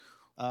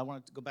I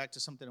want to go back to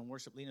something in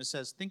worship. Lena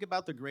says, think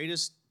about the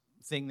greatest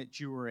thing that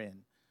you were in,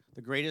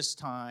 the greatest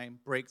time,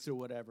 breakthrough,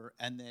 whatever,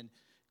 and then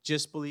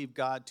just believe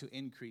God to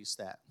increase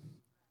that.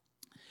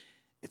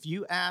 If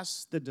you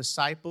ask the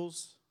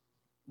disciples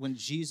when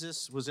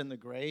Jesus was in the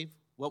grave,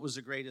 what was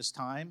the greatest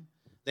time?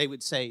 They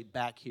would say,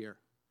 back here.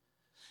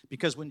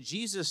 Because when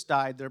Jesus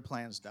died, their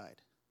plans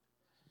died.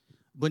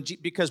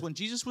 Because when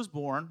Jesus was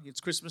born,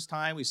 it's Christmas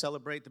time, we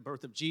celebrate the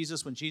birth of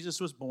Jesus. When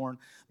Jesus was born,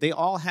 they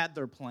all had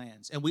their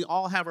plans. And we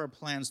all have our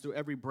plans through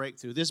every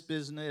breakthrough. This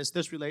business,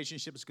 this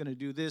relationship is going to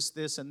do this,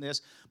 this, and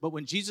this. But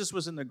when Jesus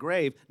was in the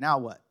grave, now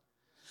what?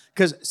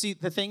 Because, see,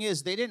 the thing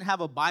is, they didn't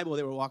have a Bible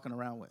they were walking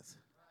around with.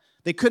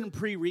 They couldn't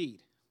pre-read.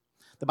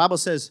 The Bible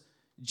says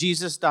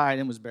Jesus died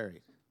and was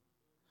buried.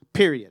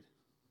 Period.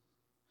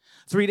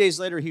 3 days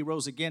later, he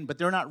rose again, but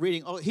they're not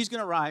reading, oh, he's going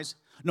to rise.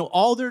 No,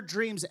 all their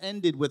dreams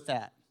ended with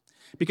that.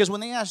 Because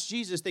when they asked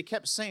Jesus, they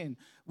kept saying,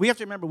 we have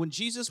to remember, when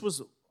Jesus was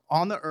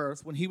on the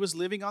earth, when he was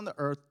living on the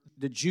earth,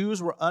 the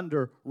Jews were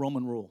under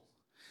Roman rule.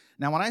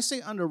 Now, when I say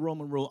under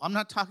Roman rule, I'm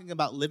not talking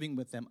about living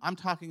with them. I'm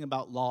talking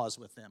about laws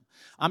with them.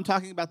 I'm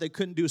talking about they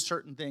couldn't do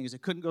certain things. They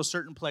couldn't go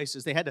certain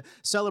places. They had to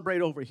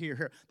celebrate over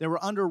here. They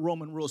were under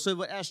Roman rule. So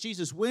they asked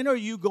Jesus, when are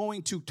you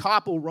going to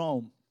topple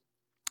Rome?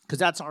 Because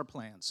that's our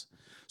plans.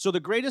 So the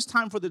greatest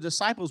time for the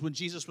disciples when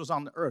Jesus was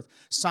on the earth,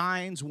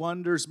 signs,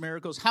 wonders,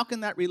 miracles, how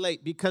can that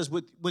relate? Because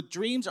with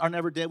dreams are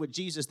never dead with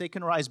Jesus, they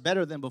can rise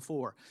better than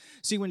before.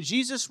 See, when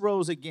Jesus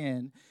rose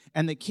again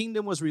and the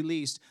kingdom was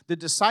released, the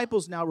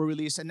disciples now were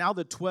released, and now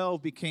the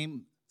 12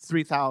 became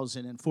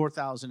 3,000 and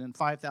 4,000 and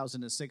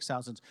 5,000 and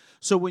 6,000.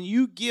 So when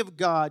you give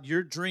God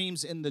your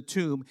dreams in the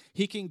tomb,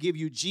 he can give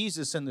you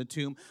Jesus in the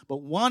tomb,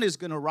 but one is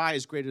going to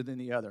rise greater than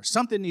the other.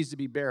 Something needs to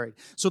be buried.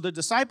 So the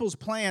disciples'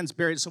 plans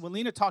buried. So when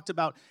Lena talked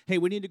about, hey,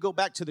 we need to go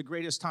back to the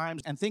greatest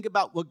times and think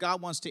about what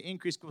God wants to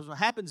increase, because what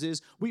happens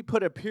is we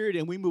put a period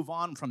and we move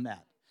on from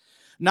that.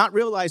 Not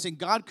realizing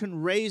God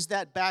can raise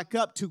that back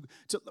up to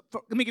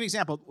let me give you an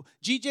example.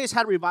 GJ's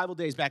had revival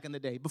days back in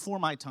the day, before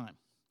my time.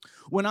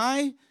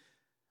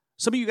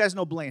 Some of you guys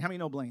know Blaine. How many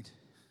know Blaine?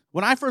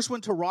 When I first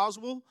went to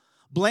Roswell,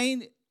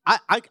 Blaine,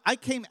 I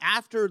came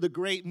after the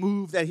great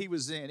move that he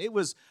was in. It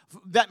was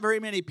that very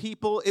many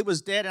people. It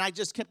was dead, and I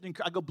just kept,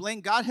 I go,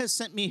 Blaine, God has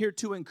sent me here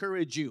to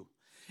encourage you.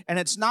 And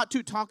it's not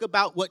to talk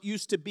about what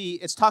used to be.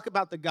 It's talk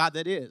about the God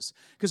that is.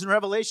 Because in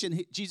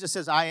Revelation, Jesus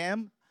says, I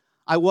am,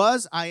 I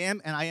was, I am,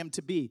 and I am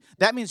to be.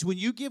 That means when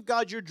you give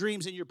God your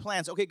dreams and your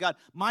plans, okay, God,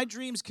 my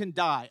dreams can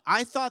die.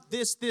 I thought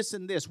this, this,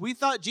 and this. We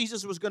thought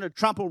Jesus was going to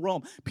trample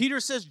Rome.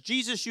 Peter says,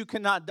 Jesus, you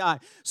cannot die.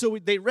 So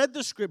they read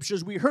the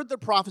scriptures, we heard the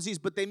prophecies,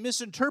 but they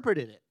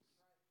misinterpreted it.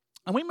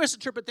 And we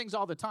misinterpret things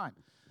all the time.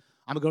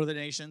 I'm going to go to the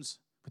nations.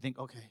 We think,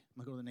 okay,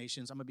 I'm going to go to the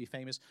nations. I'm going to be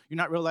famous. You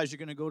not realize you're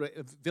going to go to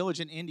a village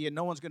in India.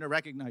 No one's going to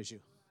recognize you.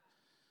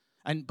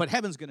 But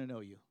heaven's going to know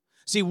you.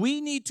 See, we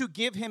need to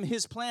give him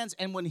his plans,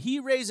 and when he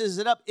raises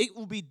it up, it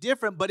will be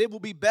different, but it will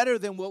be better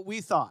than what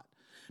we thought.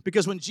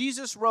 Because when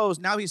Jesus rose,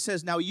 now he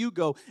says, now you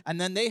go. And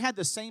then they had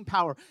the same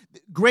power.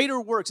 Greater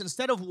works.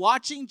 Instead of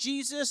watching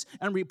Jesus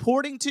and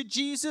reporting to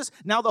Jesus,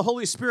 now the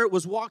Holy Spirit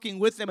was walking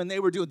with them and they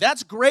were doing.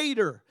 That's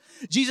greater.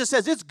 Jesus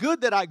says, it's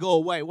good that I go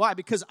away. Why?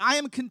 Because I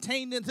am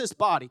contained in this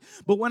body.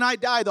 But when I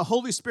die, the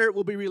Holy Spirit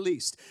will be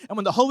released. And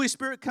when the Holy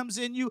Spirit comes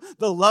in you,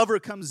 the lover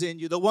comes in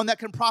you. The one that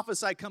can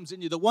prophesy comes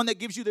in you. The one that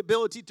gives you the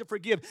ability to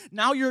forgive.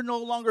 Now you're no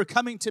longer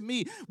coming to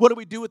me. What do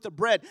we do with the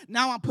bread?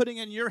 Now I'm putting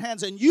it in your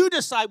hands and you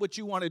decide what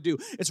you want to do.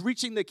 It's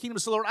reaching the kingdom.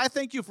 So Lord, I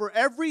thank you for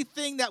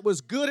everything that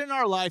was good in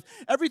our life,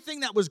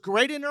 everything that was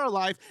great in our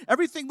life,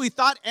 everything we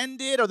thought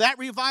ended, or that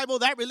revival,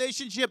 that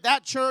relationship,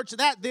 that church,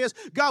 that this.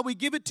 God, we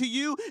give it to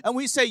you and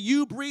we say,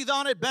 you breathe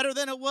on it better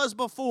than it was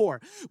before.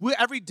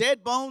 Every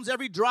dead bones,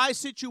 every dry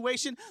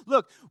situation.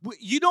 Look,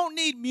 you don't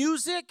need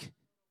music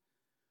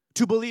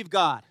to believe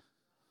God.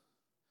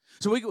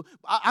 So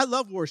I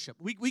love worship.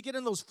 We get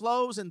in those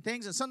flows and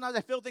things, and sometimes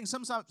I feel things,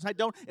 sometimes I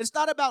don't. It's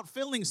not about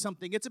feeling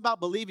something. It's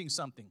about believing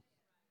something.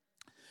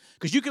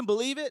 Because you can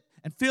believe it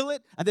and feel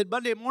it, and then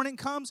Monday morning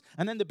comes,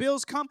 and then the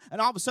bills come,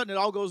 and all of a sudden it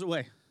all goes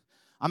away.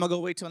 I'm going to go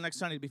wait till next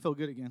Sunday to feel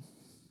good again.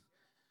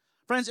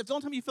 Friends, if the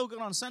only time you feel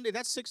good on Sunday,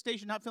 that's 6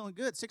 days you're not feeling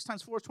good. 6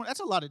 times 4 is 20. That's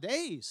a lot of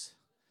days.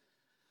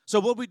 So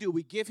what we do,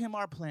 we give him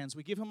our plans,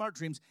 we give him our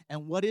dreams,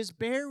 and what is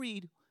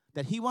buried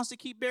that he wants to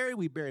keep buried,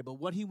 we bury. But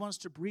what he wants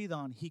to breathe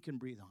on, he can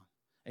breathe on.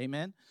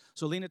 Amen?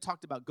 So Lena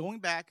talked about going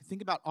back,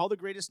 think about all the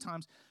greatest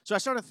times. So I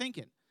started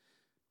thinking,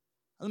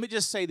 let me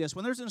just say this.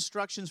 When there's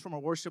instructions from our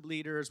worship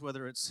leaders,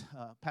 whether it's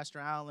Pastor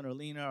Allen or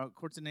Lena or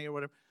Courtenay or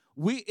whatever,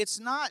 it's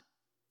not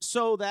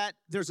so that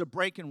there's a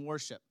break in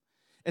worship.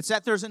 It's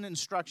that there's an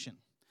instruction.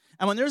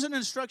 And when there's an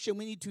instruction,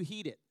 we need to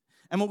heed it.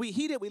 And when we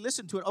heed it, we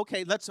listen to it.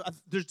 Okay,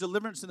 there's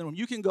deliverance in the room.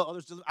 You can go,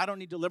 I don't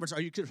need deliverance,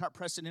 or you can start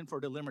pressing in for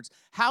deliverance.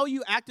 How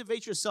you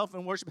activate yourself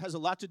in worship has a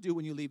lot to do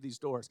when you leave these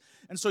doors.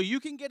 And so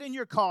you can get in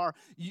your car,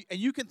 and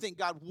you can think,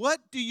 God, what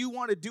do you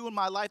want to do in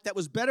my life that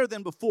was better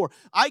than before?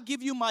 I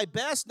give you my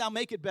best, now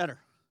make it better.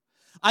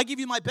 I give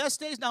you my best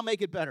days, now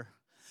make it better.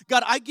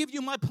 God, I give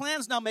you my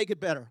plans, now make it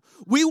better.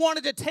 We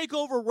wanted to take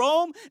over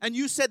Rome, and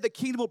you said the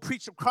kingdom will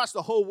preach across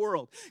the whole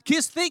world.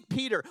 Just think,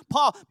 Peter,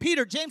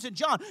 James, and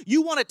John,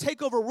 you want to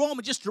take over Rome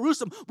and just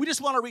Jerusalem. We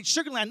just want to reach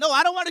Sugar Land. No,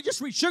 I don't want to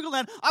just reach Sugar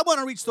Land. I want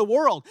to reach the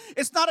world.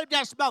 It's not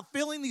just about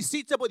filling these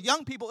seats up with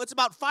young people. It's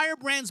about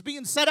firebrands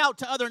being set out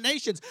to other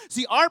nations.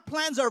 See, our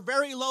plans are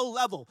very low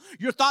level.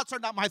 Your thoughts are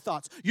not my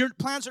thoughts. Your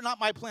plans are not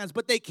my plans,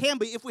 but they can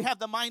be if we have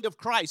the mind of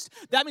Christ.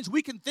 That means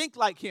we can think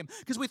like him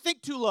because we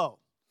think too low.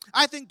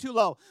 I think too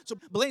low. So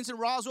Blaine's in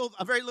Roswell,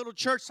 a very little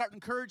church, start to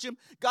encourage him.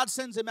 God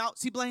sends him out.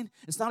 See, Blaine,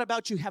 it's not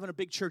about you having a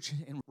big church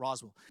in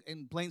Roswell.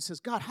 And Blaine says,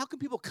 God, how can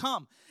people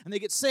come and they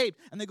get saved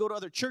and they go to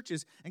other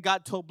churches? And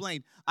God told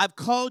Blaine, I've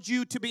called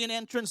you to be an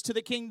entrance to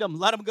the kingdom.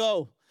 Let them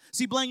go.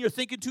 See, Blaine, you're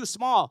thinking too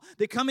small.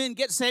 They come in,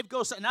 get saved,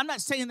 go. And I'm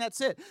not saying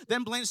that's it.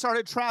 Then Blaine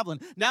started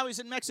traveling. Now he's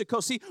in Mexico.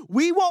 See,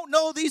 we won't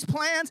know these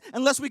plans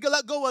unless we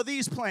let go of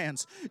these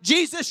plans.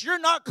 Jesus, you're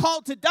not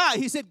called to die.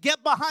 He said,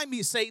 get behind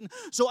me, Satan.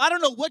 So I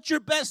don't know what your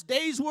best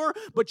days were,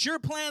 but your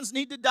plans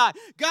need to die.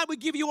 God, we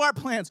give you our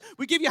plans.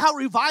 We give you how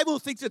revival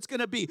thinks it's going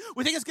to be.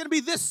 We think it's going to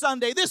be this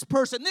Sunday, this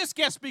person, this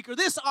guest speaker,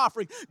 this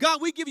offering.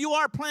 God, we give you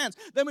our plans.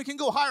 Then we can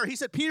go higher. He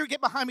said, Peter, get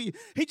behind me.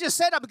 He just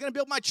said, I'm going to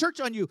build my church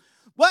on you.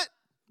 What?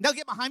 Now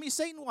get behind me,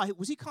 Satan. Why?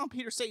 Was he calling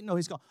Peter Satan? No,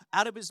 he's going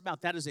out of his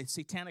mouth. That is a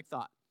satanic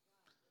thought.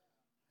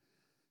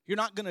 You're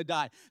not going to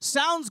die.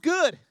 Sounds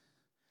good.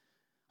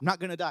 I'm not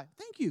going to die.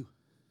 Thank you.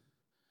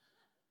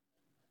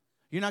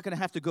 You're not going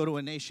to have to go to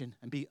a nation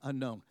and be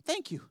unknown.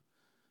 Thank you.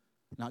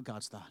 Not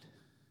God's thought.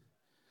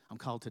 I'm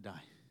called to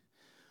die.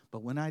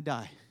 But when I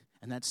die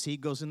and that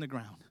seed goes in the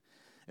ground,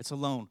 it's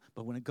alone.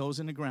 But when it goes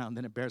in the ground,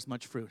 then it bears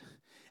much fruit.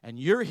 And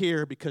you're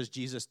here because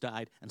Jesus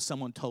died and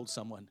someone told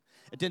someone.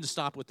 It didn't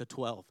stop with the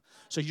 12.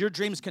 So your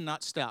dreams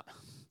cannot stop.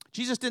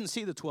 Jesus didn't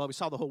see the 12. He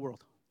saw the whole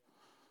world.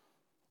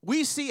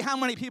 We see how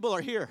many people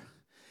are here.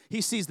 He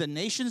sees the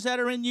nations that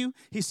are in you.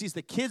 He sees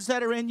the kids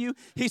that are in you.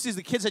 He sees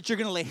the kids that you're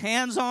going to lay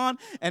hands on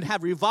and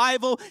have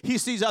revival. He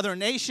sees other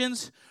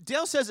nations.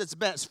 Dale says it's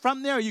best.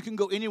 From there, you can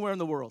go anywhere in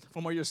the world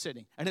from where you're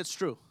sitting. And it's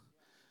true.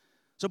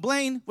 So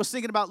Blaine was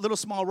thinking about little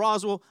small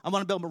Roswell. I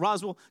want to build a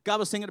Roswell. God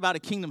was thinking about a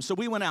kingdom. So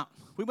we went out.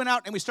 We went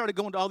out and we started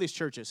going to all these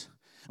churches.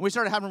 And we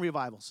started having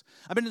revivals.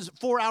 I've been in this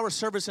 4-hour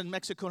service in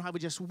Mexico and I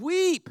would just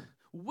weep.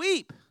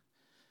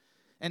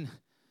 And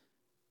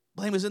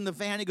Blaine was in the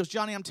van. He goes,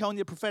 Johnny, I'm telling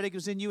you, the prophetic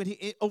is in you.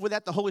 And over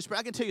that, the Holy Spirit.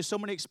 I can tell you so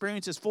many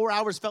experiences. 4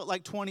 hours felt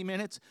like 20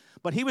 minutes.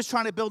 But he was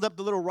trying to build up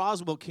the little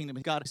Roswell kingdom.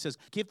 And God says,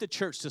 give the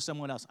church to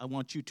someone else. I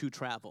want you to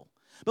travel.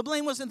 But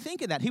Blaine wasn't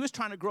thinking that. He was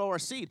trying to grow our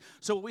seed.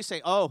 So we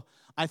say, oh,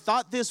 I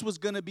thought this was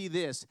going to be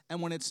this.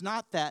 And when it's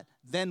not that,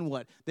 then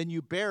what? Then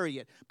you bury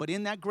it. But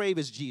in that grave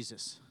is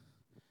Jesus.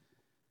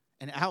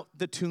 And out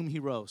the tomb he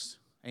rose.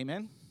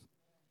 Amen?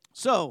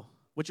 So,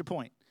 what's your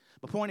point?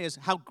 The point is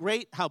how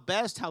great, how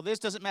best, how this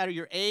doesn't matter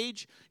your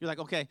age. You're like,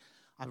 okay,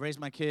 I raised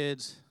my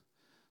kids.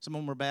 Some of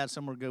them were bad,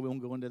 some were good. We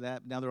won't go into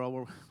that. Now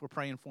we're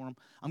praying for them.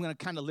 I'm going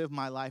to kind of live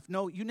my life.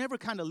 No, you never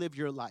kind of live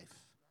your life.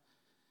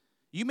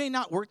 You may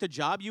not work the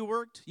job you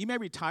worked. You may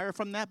retire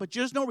from that, but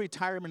there's no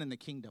retirement in the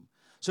kingdom.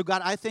 So,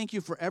 God, I thank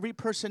you for every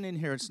person in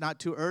here. It's not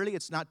too early.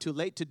 It's not too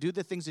late to do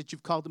the things that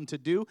you've called them to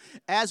do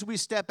as we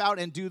step out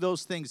and do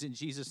those things in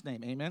Jesus'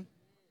 name. Amen?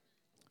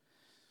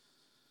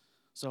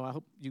 So I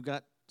hope you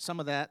got some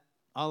of that,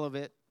 all of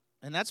it.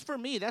 And that's for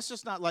me. That's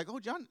just not like, oh,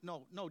 John.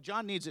 No,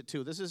 John needs it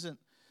too. This isn't,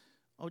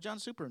 oh,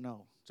 John's super.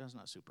 No, John's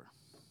not super.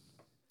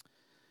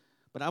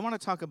 But I want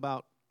to talk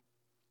about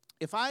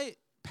if I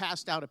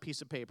passed out a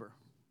piece of paper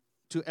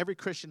to every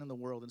Christian in the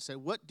world and said,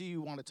 what do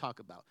you want to talk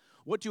about?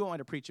 What do you want me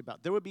to preach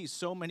about? There would be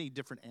so many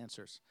different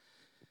answers.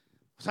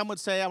 Some would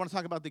say, I want to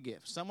talk about the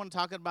gifts. Some would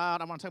talk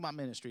about, I want to talk about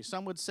ministry.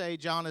 Some would say,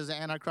 John is the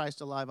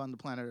Antichrist alive on the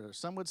planet Earth.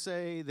 Some would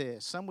say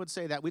this. Some would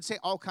say that. We'd say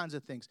all kinds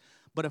of things.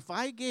 But if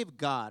I gave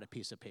God a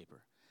piece of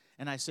paper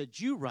and I said,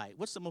 you write,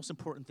 what's the most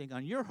important thing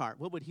on your heart?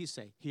 What would he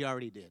say? He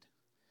already did.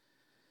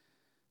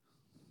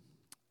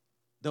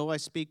 Though I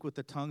speak with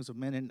the tongues of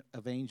men and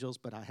of angels,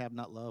 but I have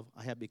not love,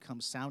 I have become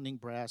sounding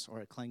brass or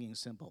a clanging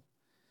cymbal.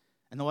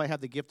 And though I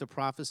have the gift of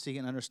prophecy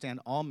and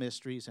understand all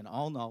mysteries and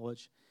all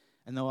knowledge,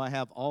 and though I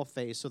have all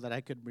faith so that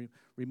I could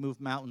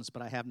remove mountains,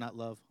 but I have not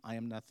love, I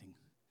am nothing.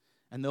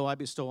 And though I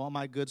bestow all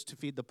my goods to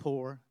feed the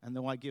poor, and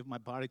though I give my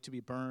body to be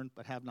burned,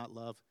 but have not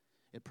love,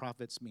 it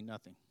profits me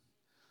nothing.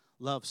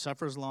 Love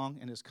suffers long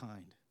and is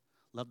kind.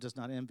 Love does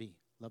not envy.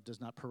 Love does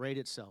not parade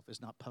itself,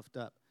 is not puffed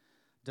up,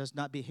 does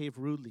not behave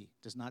rudely,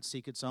 does not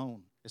seek its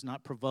own, is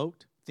not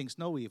provoked, thinks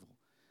no evil,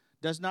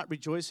 does not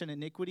rejoice in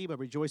iniquity, but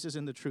rejoices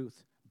in the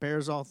truth,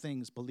 bears all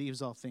things,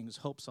 believes all things,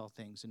 hopes all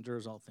things,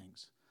 endures all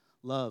things.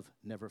 Love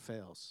never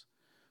fails.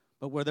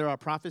 But where there are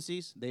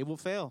prophecies, they will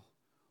fail.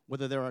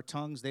 Whether there are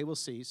tongues, they will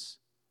cease.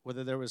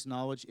 Whether there is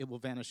knowledge, it will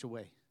vanish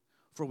away.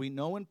 For we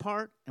know in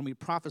part, and we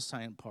prophesy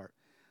in part.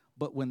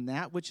 But when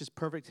that which is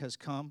perfect has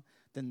come,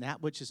 then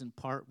that which is in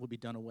part will be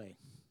done away.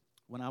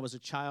 When I was a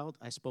child,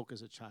 I spoke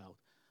as a child.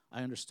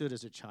 I understood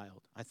as a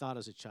child. I thought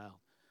as a child.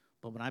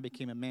 But when I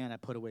became a man, I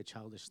put away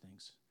childish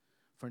things.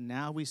 For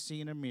now we see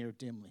in a mirror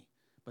dimly,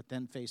 but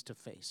then face to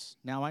face.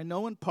 Now I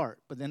know in part,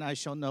 but then I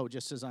shall know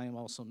just as I am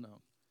also known.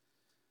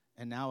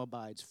 And now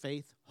abides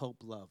faith, hope,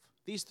 love.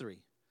 These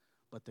three.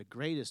 But the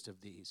greatest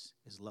of these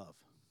is love.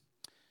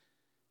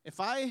 If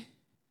I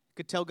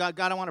could tell God,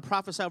 I want to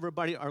prophesy over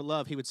everybody or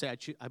love, he would say,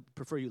 I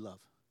prefer you love.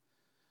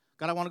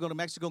 God, I want to go to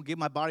Mexico and give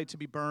my body to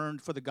be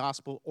burned for the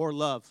gospel or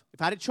love.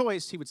 If I had a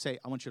choice, he would say,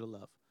 I want you to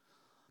love.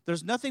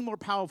 There's nothing more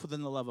powerful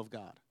than the love of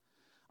God.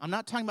 I'm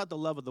not talking about the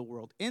love of the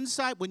world.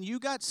 Inside, when you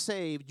got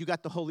saved, you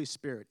got the Holy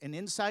Spirit. And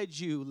inside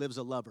you lives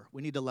a lover.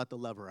 We need to let the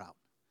lover out.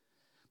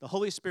 The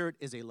Holy Spirit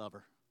is a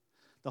lover.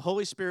 The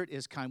Holy Spirit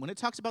is kind. When it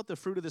talks about the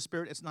fruit of the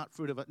Spirit, it's not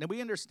fruit of it. Now,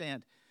 we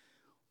understand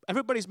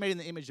everybody's made in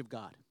the image of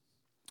God.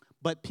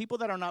 But people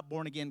that are not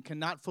born again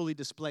cannot fully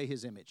display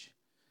his image.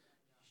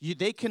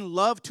 They can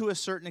love to a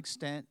certain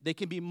extent. They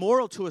can be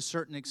moral to a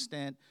certain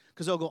extent.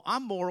 Because they'll go,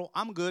 I'm moral,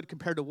 I'm good,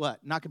 compared to what?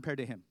 Not compared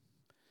to him.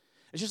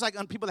 It's just like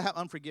people that have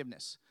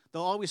unforgiveness.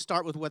 They'll always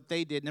start with what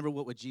they did, never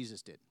what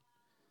Jesus did.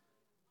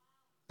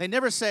 They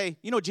never say,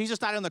 Jesus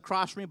died on the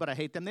cross for me, but I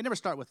hate them. They never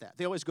start with that.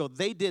 They always go,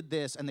 they did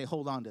this, and they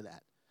hold on to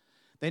that.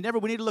 We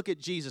need to look at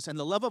Jesus and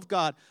the love of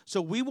God.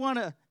 So we want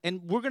to,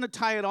 and we're going to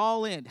tie it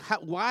all in.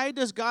 Why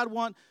does God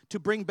want to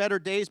bring better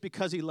days?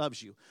 Because he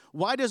loves you.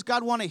 Why does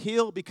God want to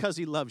heal? Because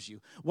he loves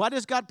you. Why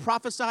does God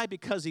prophesy?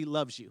 Because he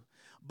loves you.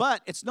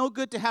 But it's no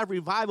good to have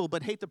revival,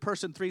 but hate the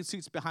person 3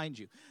 seats behind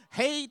you.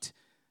 Hate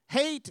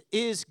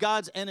is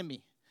God's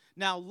enemy.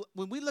 Now,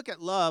 when we look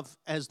at love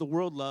as the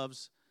world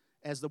loves,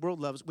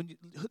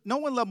 no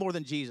one loved more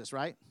than Jesus,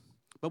 right?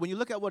 But when you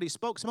look at what he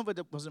spoke, some of it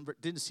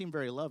didn't seem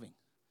very loving.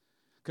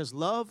 Because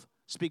love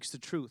speaks the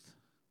truth.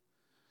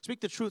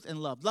 Speak the truth in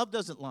love. Love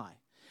doesn't lie.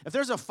 If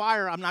there's a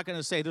fire, I'm not going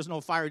to say there's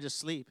no fire, just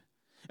sleep.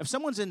 If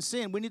someone's in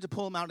sin, we need to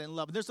pull them out in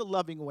love. There's a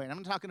loving way. And I'm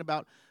not talking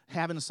about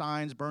having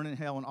signs, burning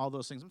hell, and all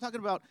those things. I'm talking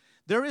about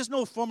there is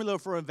no formula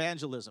for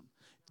evangelism.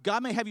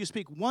 God may have you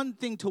speak one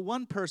thing to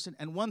one person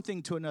and one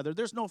thing to another.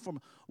 There's no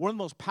formula. One of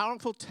the most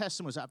powerful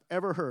testimonies I've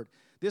ever heard.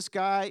 This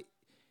guy,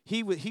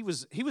 he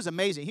was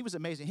amazing. He was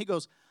amazing. He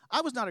goes,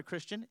 I was not a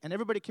Christian, and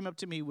everybody came up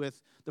to me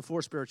with the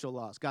 4 spiritual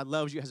laws. God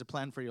loves you, has a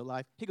plan for your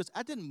life. He goes,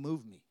 that didn't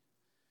move me.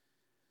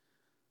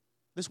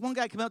 This one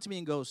guy came up to me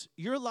and goes,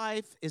 your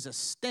life is a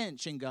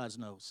stench in God's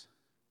nose.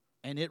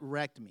 And it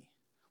wrecked me.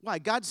 Why?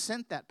 God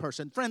sent that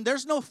person. Friend,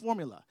 there's no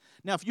formula.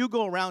 Now, if you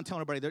go around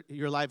telling everybody that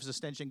your life is a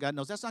stench in God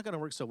knows, that's not going to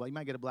work so well. You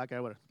might get a black eye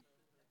or whatever.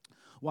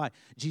 Why?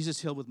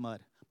 Jesus healed with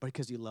mud.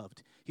 Because he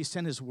loved. He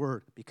sent his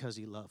word because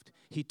he loved.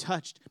 He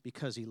touched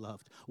because he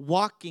loved.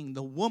 Walking,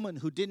 the woman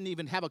who didn't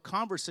even have a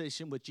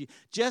conversation with you,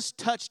 just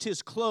touched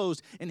his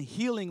clothes and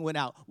healing went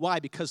out.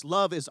 Why? Because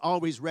love is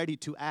always ready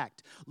to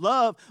act.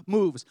 Love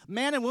moves.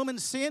 Man and woman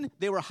sin,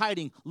 they were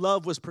hiding.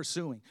 Love was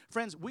pursuing.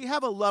 Friends, we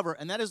have a lover,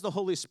 and that is the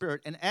Holy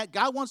Spirit. And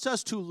God wants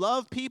us to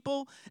love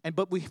people,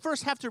 but we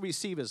first have to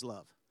receive his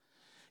love.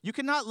 You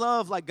cannot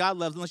love like God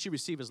loves unless you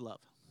receive his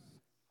love.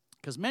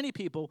 Because many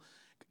people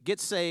get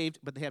saved,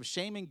 but they have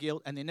shame and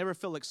guilt, and they never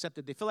feel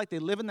accepted. They feel like they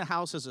live in the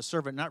house as a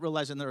servant, not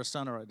realizing they're a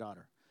son or a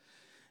daughter.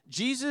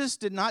 Jesus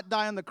did not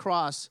die on the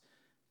cross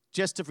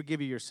just to forgive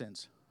you your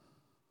sins.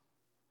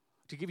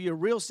 To give you a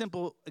real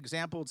simple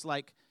example, it's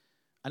like,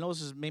 I know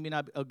this is maybe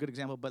not a good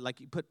example, but like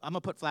I'm going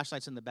to put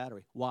flashlights in the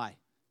battery. Why?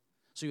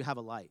 So you have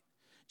a light.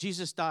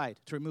 Jesus died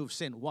to remove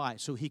sin. Why?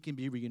 So he can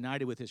be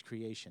reunited with his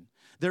creation.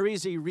 There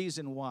is a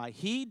reason why.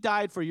 He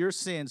died for your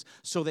sins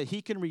so that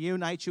he can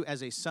reunite you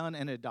as a son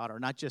and a daughter,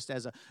 not just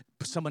as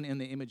someone in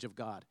the image of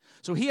God.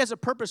 So he has a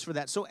purpose for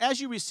that. So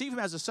as you receive him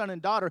as a son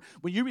and daughter,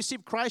 when you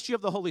receive Christ, you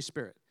have the Holy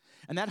Spirit.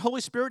 And that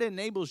Holy Spirit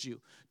enables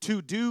you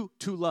to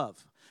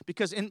love.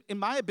 Because in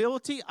my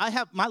ability,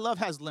 my love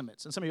has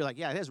limits. And some of you are like,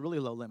 yeah, it has really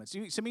low limits.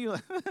 Some of you are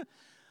like,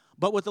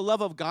 but with the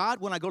love of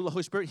God, when I go to the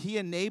Holy Spirit, he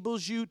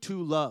enables you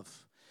to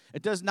love.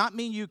 It does not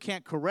mean you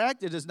can't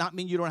correct. It does not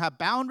mean you don't have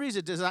boundaries.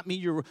 It does not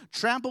mean you're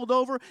trampled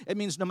over. It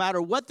means no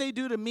matter what they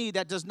do to me,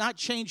 that does not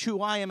change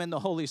who I am in the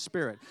Holy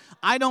Spirit.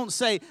 I don't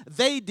say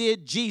they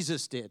did,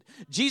 Jesus did.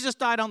 Jesus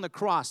died on the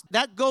cross.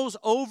 That goes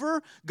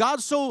over.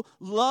 God so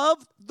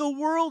loved the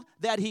world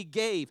that he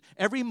gave.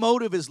 Every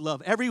motive is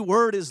love. Every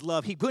word is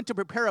love. He went to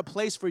prepare a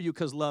place for you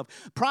because love.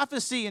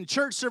 Prophecy and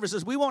church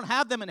services, we won't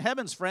have them in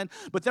heaven's friend,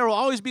 but there will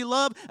always be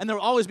love and there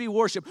will always be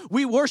worship.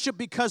 We worship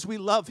because we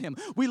love him.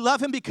 We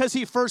love him because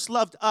he first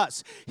loved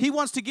us. He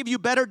wants to give you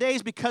better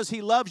days because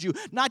he loves you,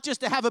 not just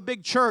to have a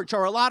big church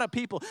or a lot of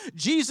people.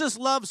 Jesus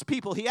loves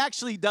people. He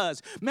actually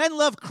does. Men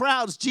love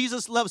crowds.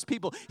 Jesus loves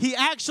people. He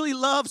actually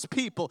loves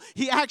people.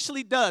 He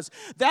actually does.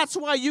 That's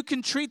why you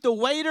can treat the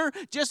waiter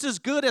just as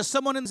good as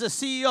someone is a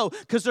CEO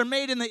because they're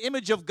made in the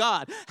image of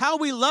God. How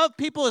we love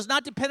people is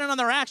not dependent on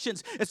their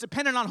actions. It's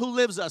dependent on who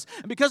lives us.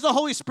 And because the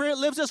Holy Spirit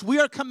lives us, we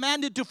are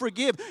commanded to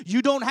forgive.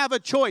 You don't have a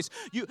choice.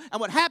 And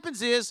what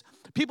happens is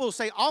people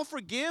say, I'll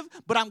forgive,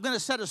 but I'm going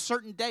to set a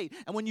certain date.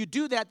 And when you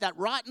do that, that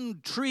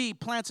rotten tree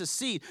plants a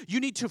seed.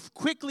 You need to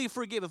quickly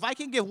forgive. If I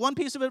can give one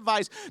piece of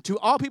advice to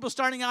all people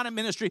starting out in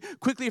ministry,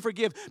 quickly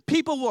forgive.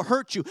 People will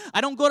hurt you.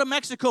 I don't go to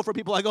Mexico for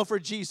people. I go for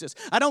Jesus.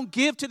 I don't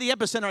give to the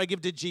epicenter. I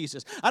give to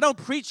Jesus. I don't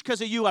preach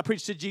because of you. I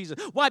preach to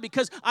Jesus. Why?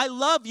 Because I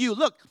love you.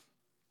 Look,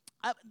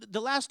 The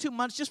last 2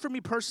 months, just for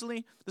me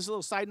personally, this is a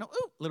little side note,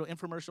 little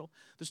infomercial.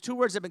 There's 2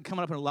 words that have been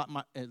coming up in a lot,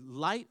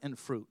 light and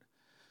fruit.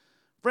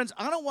 Friends,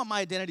 I don't want my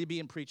identity to be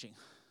in preaching.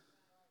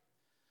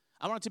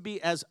 I want it to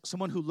be as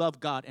someone who loved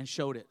God and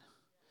showed it.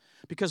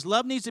 Because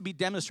love needs to be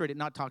demonstrated,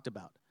 not talked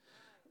about.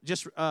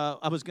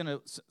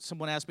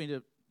 Someone asked me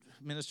to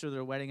minister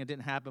their wedding. It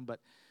didn't happen, but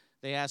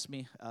they asked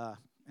me,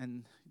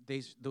 and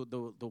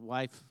the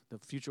wife, the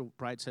future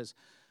bride says,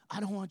 I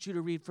don't want you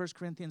to read 1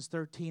 Corinthians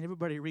 13.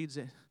 Everybody reads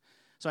it.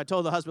 So I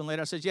told the husband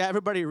later, I said, yeah,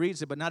 everybody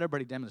reads it, but not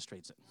everybody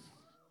demonstrates it.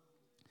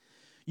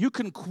 You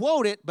can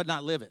quote it, but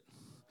not live it.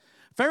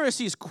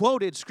 Pharisees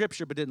quoted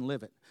Scripture, but didn't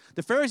live it.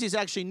 The Pharisees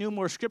actually knew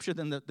more Scripture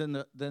than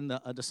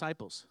the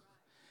disciples.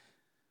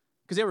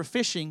 Because they were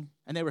fishing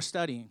and they were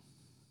studying,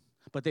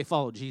 but they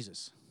followed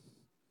Jesus.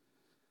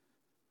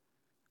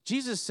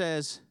 Jesus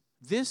says,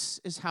 this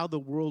is how the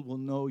world will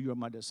know you are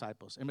my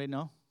disciples. Anybody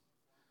know?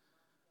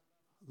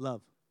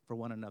 Love for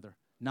one another.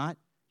 Not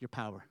your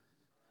power.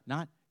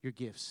 Not your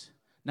gifts.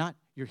 Not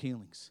your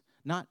healings.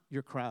 Not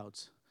your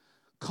crowds.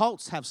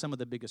 Cults have some of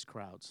the biggest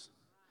crowds.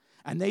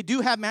 And they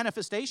do have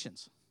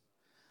manifestations.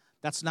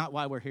 That's not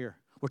why we're here.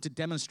 We're to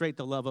demonstrate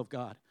the love of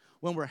God.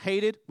 When we're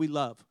hated, we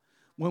love.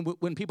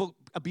 When people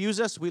abuse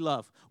us, we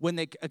love. When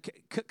they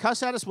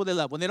cuss at us, well, they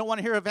love. When they don't want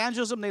to hear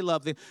evangelism, they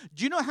love. Do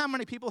you know how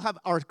many people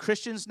are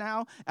Christians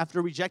now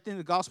after rejecting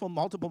the gospel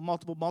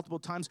multiple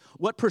times?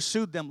 What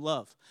pursued them?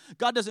 Love.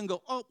 God doesn't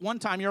go, oh, one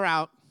time you're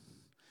out.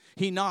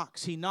 He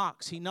knocks.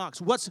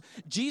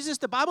 Jesus,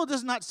 the Bible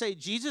does not say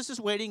Jesus is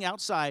waiting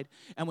outside,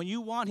 and when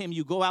you want him,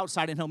 you go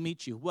outside and he'll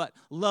meet you. What?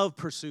 Love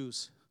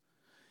pursues.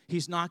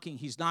 He's knocking.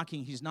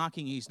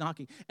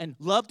 And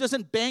love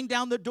doesn't bang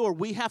down the door.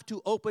 We have to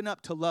open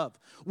up to love.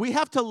 We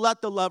have to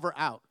let the lover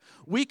out.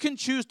 We can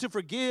choose to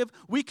forgive.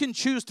 We can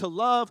choose to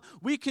love.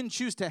 We can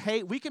choose to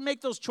hate. We can make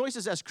those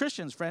choices as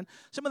Christians, friend.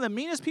 Some of the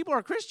meanest people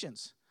are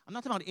Christians. I'm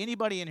not talking about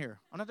anybody in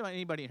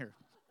here.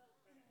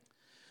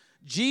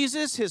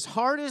 Jesus, his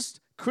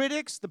hardest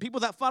critics, the people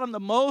that fought him the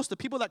most, the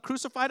people that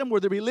crucified him were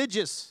the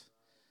religious.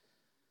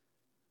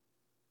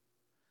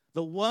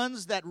 The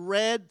ones that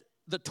read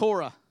the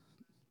Torah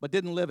but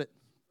didn't live it.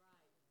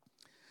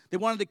 They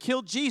wanted to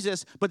kill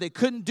Jesus, but they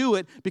couldn't do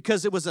it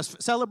because it was a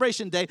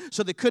celebration day,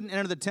 so they couldn't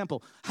enter the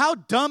temple. How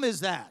dumb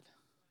is that?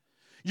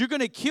 You're going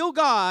to kill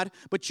God,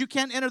 but you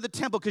can't enter the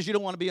temple because you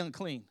don't want to be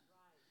unclean.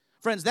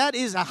 Friends, that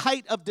is a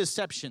height of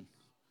deception.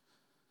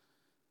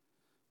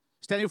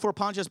 Standing before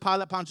Pontius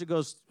Pilate, Pontius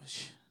goes,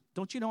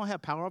 don't you know I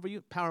have power over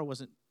you?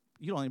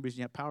 The only reason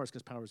you have power is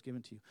because power is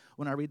given to you.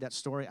 When I read that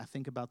story, I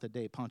think about the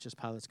day Pontius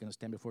Pilate's going to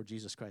stand before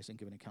Jesus Christ and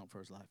give an account for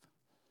his life.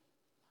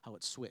 How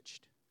it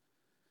switched.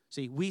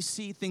 See, we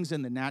see things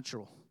in the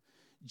natural.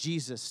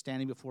 Jesus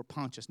standing before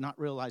Pontius, not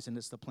realizing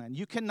it's the plan.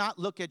 You cannot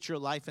look at your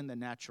life in the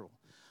natural.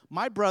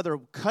 My brother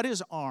cut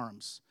his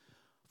arms.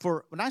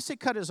 When I say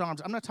cut his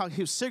arms, I'm not talking,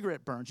 he was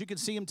cigarette burns. You can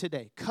see him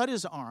today. Cut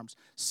his arms,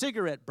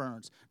 cigarette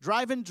burns,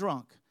 driving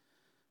drunk.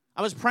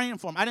 I was praying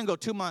for him. I didn't go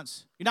 2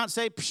 months. You're not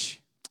saved? Psh,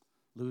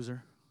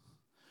 loser.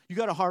 You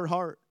got a hard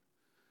heart.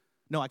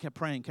 No, I kept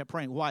praying.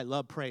 Why?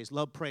 Love prays.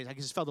 I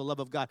just felt the love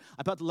of God.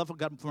 I felt the love of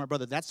God for my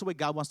brother. That's the way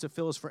God wants to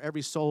fill us for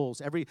every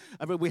souls.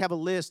 We have a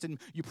list, and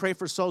you pray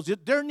for souls.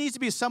 There needs to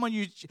be someone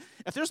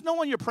if there's no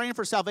one you're praying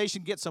for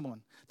salvation, get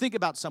someone. Think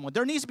about someone.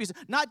 There needs to be,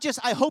 not just,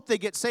 I hope they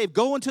get saved.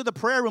 Go into the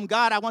prayer room.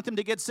 God, I want them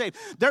to get saved.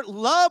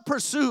 Love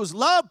pursues.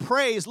 Love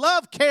prays.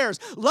 Love cares.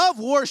 Love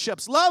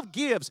worships. Love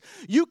gives.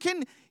 You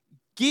can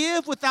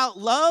give without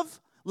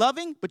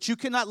loving, but you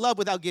cannot love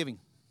without giving.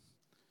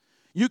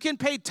 You can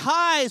pay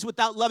tithes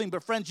without loving,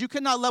 but friends, you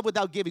cannot love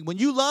without giving. When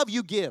you love,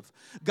 you give.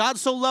 God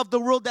so loved the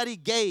world that he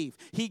gave.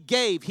 He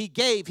gave. He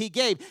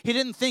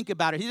didn't think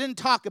about it. He didn't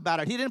talk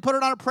about it. He didn't put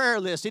it on a prayer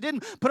list. He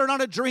didn't put it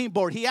on a dream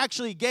board. He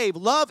actually gave.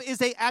 Love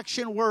is an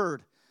action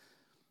word.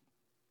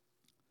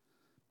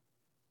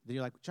 Then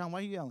you're like, John, why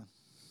are you yelling?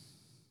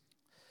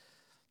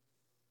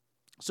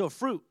 So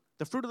fruit,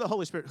 the fruit of the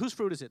Holy Spirit. Whose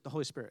fruit is it? The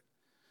Holy Spirit.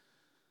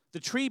 The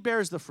tree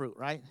bears the fruit,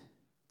 right?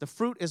 The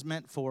fruit is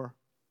meant for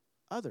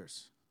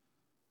others.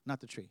 Not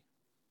the tree.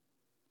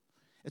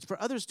 It's for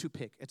others to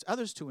pick. It's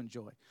others to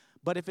enjoy.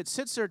 But if it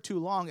sits there too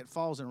long, it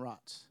falls and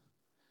rots.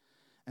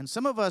 And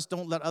some of us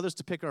don't let others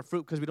to pick our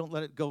fruit because we don't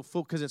let it go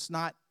full because it's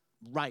not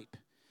ripe.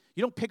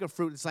 You don't pick a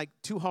fruit. It's like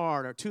too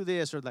hard or too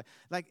this or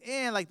like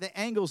the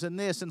angles in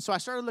this. And so I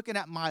started looking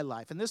at my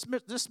life. And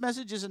this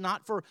message is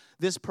not for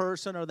this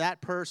person or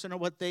that person or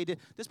what they did.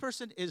 This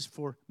person is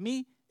for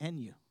me and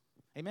you.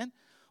 Amen?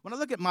 When I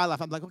look at my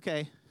life, I'm like,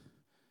 okay,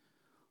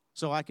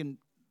 so I can.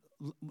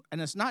 And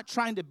it's not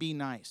trying to be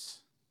nice.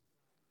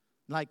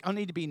 Like, I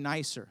need to be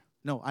nicer.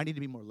 No, I need to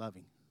be more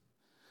loving.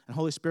 And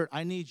Holy Spirit,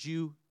 I need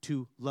you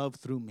to love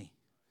through me.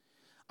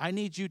 I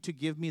need you to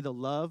give me the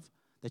love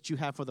that you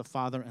have for the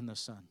Father and the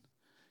Son.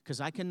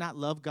 Because I cannot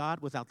love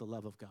God without the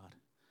love of God.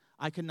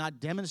 I cannot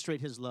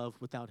demonstrate his love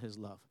without his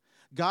love.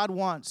 God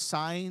wants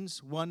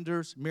signs,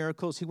 wonders,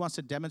 miracles. He wants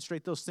to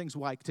demonstrate those things.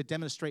 Why? To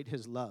demonstrate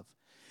his love.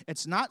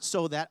 It's not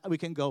so that we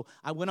can go,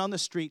 I went on the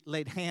street,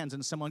 laid hands,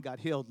 and someone got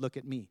healed. Look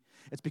at me.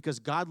 It's because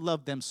God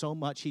loved them so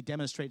much, he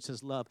demonstrates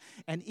his love.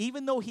 And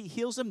even though he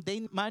heals them,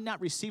 they might not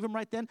receive him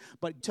right then,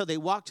 but until they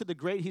walk to the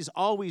grave, he's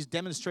always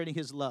demonstrating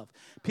his love.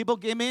 People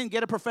come in,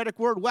 get a prophetic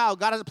word. Wow,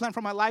 God has a plan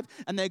for my life,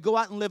 and they go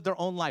out and live their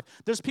own life.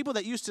 There's people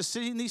that used to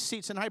sit in these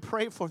seats, and I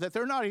pray for that.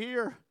 They're not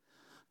here.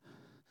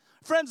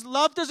 Friends,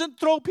 love doesn't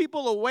throw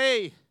people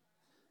away.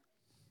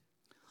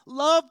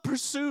 Love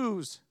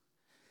pursues.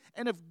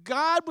 And if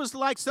God was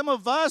like some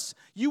of us,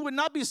 you would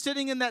not be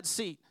sitting in that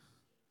seat.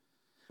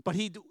 But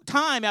he,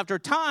 time after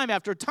time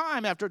after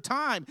time after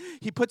time,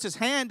 he puts his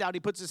hand out, he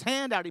puts his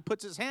hand out, he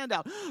puts his hand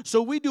out.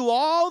 So we do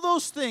all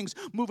those things,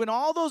 moving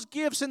all those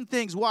gifts and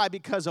things. Why?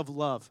 Because of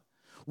love.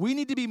 We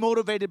need to be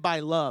motivated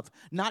by love,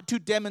 not to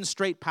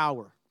demonstrate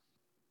power.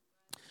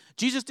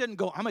 Jesus didn't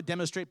go, I'm going to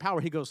demonstrate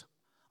power. He goes,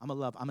 I'm going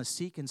to love. I'm going to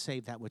seek and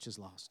save that which is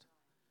lost.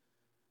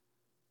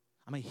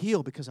 I'm going to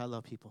heal because I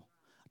love people,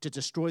 to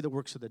destroy the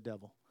works of the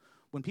devil.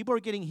 When people are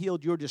getting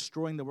healed, you're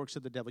destroying the works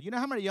of the devil. You know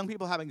how many young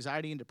people have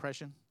anxiety and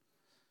depression?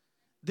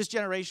 This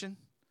generation,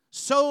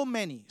 so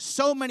many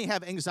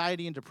have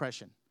anxiety and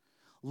depression.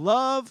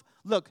 Love,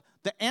 look,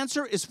 the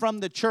answer is from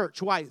the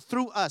church. Why?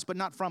 Through us, but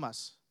not from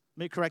us.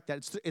 Let me correct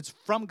that. It's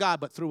from God,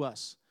 but through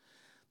us.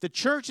 The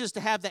church is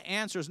to have the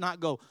answers, not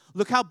go,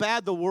 look how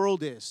bad the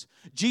world is.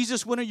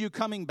 Jesus, when are you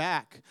coming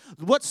back?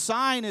 What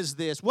sign is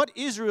this? What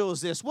Israel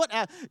is this?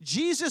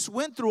 Jesus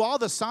went through all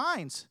the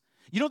signs.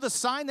 You know the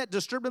sign that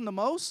disturbed him the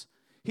most?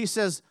 He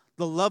says,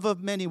 the love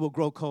of many will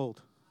grow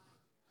cold.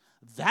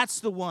 That's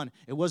the one.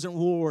 It wasn't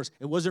wars.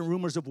 It wasn't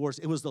rumors of wars.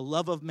 It was the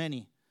love of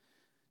many.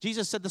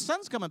 Jesus said, the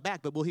son's coming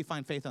back, but will he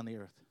find faith on the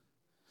earth?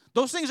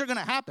 Those things are going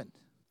to happen.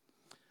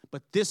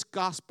 But this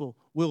gospel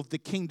the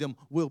kingdom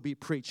will be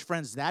preached.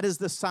 Friends, that is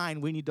the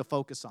sign we need to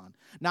focus on.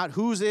 Not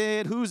who's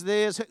it, who's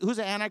this, who's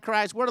the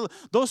Antichrist.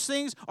 Those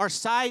things are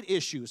side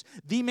issues.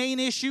 The main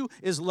issue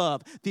is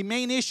love. The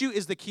main issue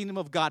is the kingdom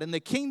of God. And the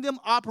kingdom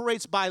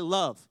operates by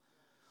love.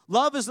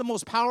 Love is the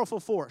most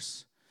powerful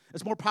force.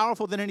 It's more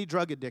powerful than any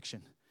drug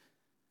addiction.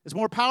 It's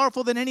more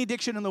powerful than any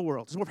addiction in the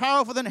world. It's more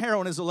powerful than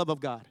heroin is the love of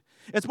God.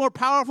 It's more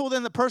powerful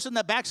than the person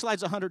that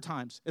backslides 100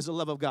 times is the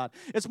love of God.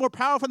 It's more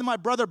powerful than my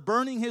brother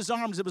burning his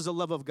arms. It was the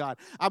love of God.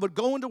 I would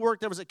go into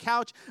work. There was a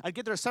couch. I'd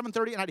get there at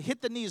 7:30, and I'd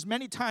hit the knees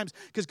many times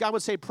because God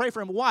would say, pray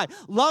for him. Why?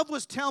 Love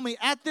was telling me,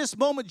 at this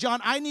moment,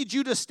 John, I need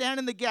you to stand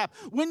in the gap.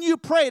 When you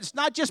pray, it's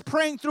not just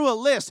praying through a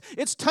list.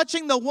 It's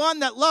touching the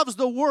one that loves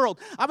the world.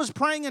 I was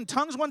praying in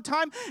tongues one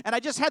time, and I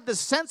just had the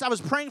sense I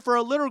was praying for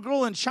a little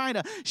girl in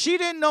China. She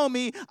didn't know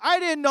me. I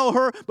didn't know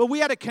her, but we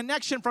had a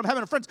connection from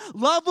heaven. Friends,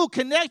 love will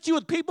connect you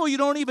with people you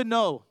don't even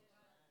know.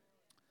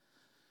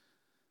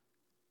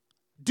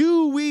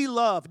 Do we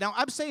love? Now,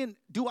 I'm saying,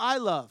 do I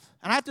love?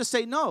 And I have to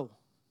say no,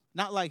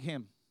 not like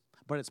him.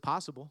 But it's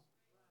possible.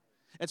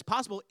 It's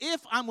possible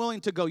if I'm willing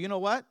to go, you know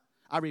what?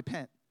 I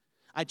repent.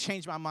 I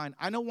change my mind.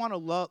 I don't want to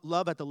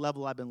love at the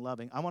level I've been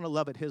loving. I want to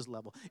love at his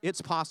level.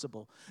 It's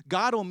possible.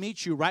 God will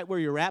meet you right where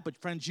you're at, but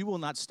friends, you will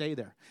not stay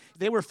there.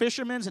 They were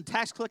fishermen and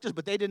tax collectors,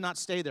 but they did not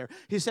stay there.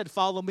 He said,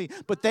 follow me.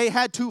 But they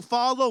had to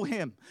follow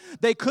him.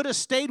 They could have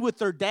stayed with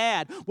their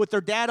dad, what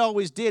their dad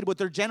always did, what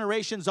their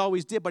generations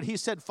always did, but he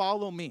said,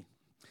 follow me.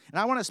 And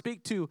I want to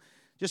speak to,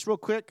 just real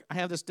quick, I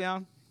have this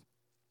down.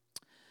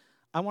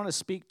 I want to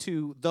speak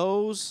to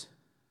those,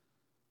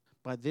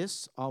 by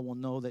this all will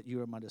know that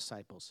you are my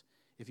disciples,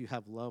 if you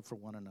have love for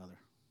one another.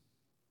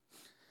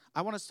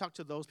 I want to talk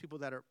to those people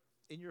that are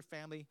in your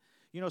family.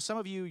 You know, some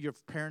of you, your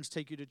parents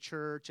take you to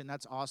church, and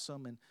that's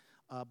awesome.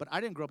 But I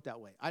didn't grow up that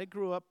way. I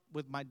grew up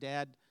with my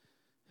dad,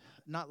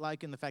 not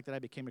liking the fact that I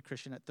became a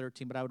Christian at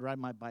 13, but I would ride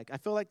my bike. I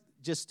feel like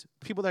just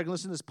people that are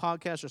listening to this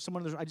podcast or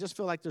someone, I just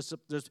feel like there's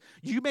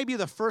you may be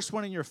the first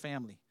one in your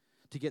family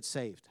to get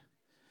saved.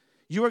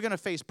 You are going to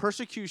face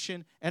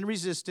persecution and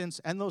resistance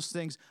and those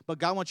things, but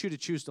God wants you to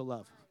choose to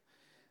love.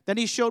 Then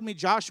he showed me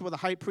Joshua, the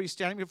high priest,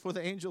 standing before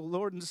the angel of the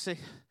Lord, and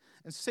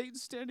Satan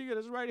standing at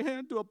his right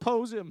hand to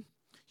oppose him.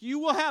 You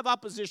will have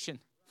opposition.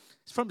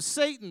 It's from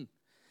Satan.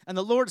 And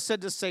the Lord said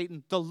to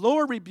Satan, the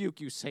Lord rebuke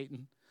you,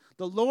 Satan.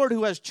 The Lord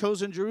who has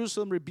chosen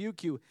Jerusalem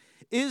rebuke you.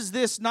 Is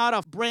this not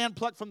a brand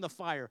plucked from the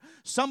fire?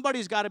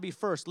 Somebody's got to be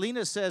first.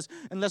 Lena says,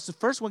 unless the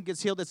first one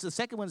gets healed, it's the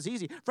second one's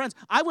easy. Friends,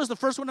 I was the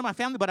first one in my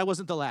family, but I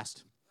wasn't the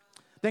last.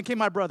 Then came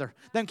my brother.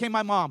 Then came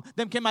my mom.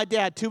 Then came my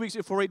dad 2 weeks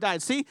before he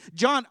died. See,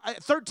 John,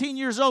 13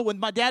 years old, when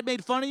my dad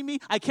made fun of me,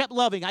 I kept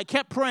loving. I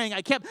kept praying.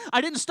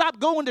 I didn't stop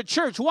going to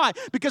church. Why?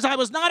 Because I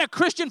was not a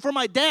Christian for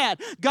my dad.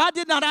 God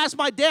did not ask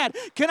my dad,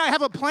 can I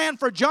have a plan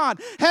for John?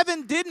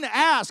 Heaven didn't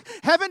ask.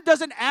 Heaven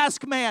doesn't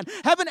ask man.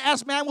 Heaven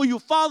asked man, will you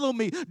follow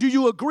me? Do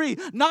you agree?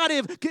 Not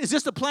if, is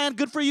this a plan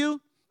good for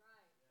you?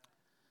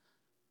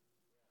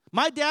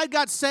 My dad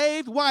got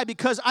saved. Why?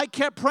 Because I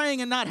kept praying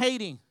and not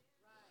hating.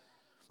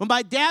 When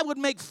my dad would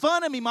make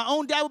fun of me, my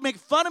own dad would make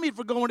fun of me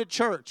for going to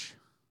church.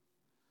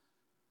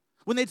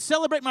 When they'd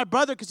celebrate my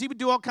brother, because he would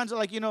do all kinds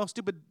of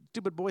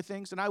stupid boy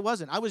things, and I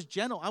wasn't. I was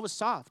gentle. I was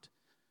soft.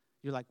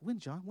 You're like, when,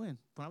 John? When?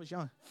 I was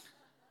young.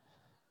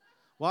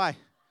 Why?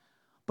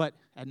 But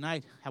at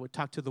night, I would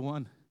talk to the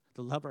one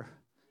the lover.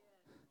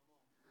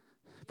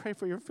 Pray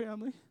for your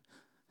family.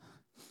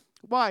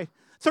 Why?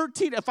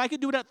 13. If I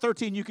could do it at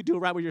 13, you could do it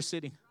right where you're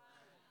sitting.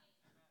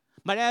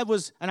 My dad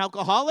was an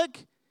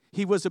alcoholic.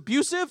 He was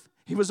abusive.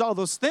 He was all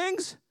those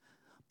things,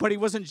 but he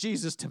wasn't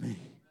Jesus to me.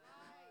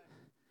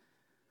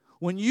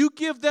 When you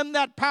give them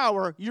that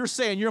power, you're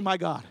saying, you're my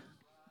God.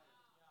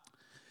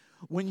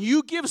 When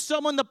you give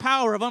someone the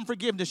power of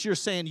unforgiveness, you're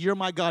saying, you're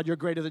my God, you're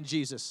greater than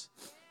Jesus.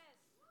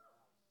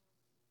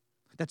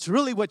 That's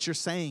really what you're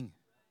saying.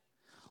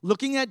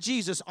 Looking at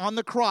Jesus on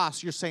the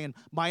cross, you're saying,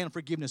 my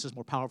unforgiveness is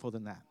more powerful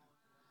than that.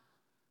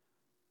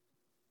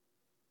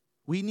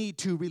 We need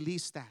to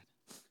release that.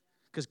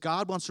 Because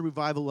God wants a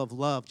revival of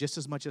love just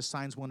as much as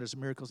signs, wonders,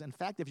 and miracles. In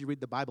fact, if you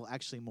read the Bible,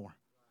 actually more.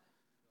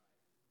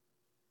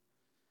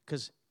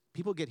 Because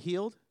people get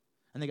healed,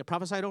 and they get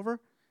prophesied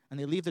over, and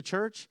they leave the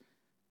church.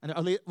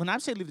 And when I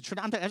say leave the church,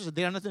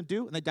 they have nothing to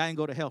do, and they die and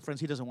go to hell. Friends,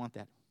 he doesn't want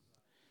that.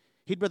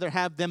 He'd rather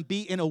have them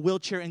be in a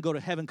wheelchair and go to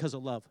heaven because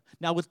of love.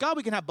 Now, with God,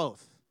 we can have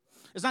both.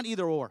 It's not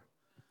either or.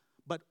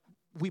 But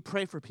we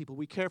pray for people.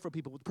 We care for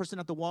people. The person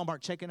at the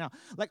Walmart checking out.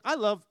 Like, I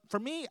love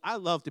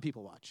to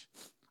people watch.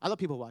 I love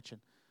people watching.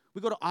 We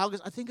go to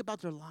August. I think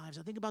about their lives.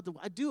 I think about,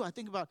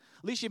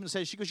 Alicia even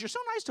says, she goes, you're so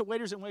nice to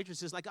waiters and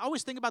waitresses. Like, I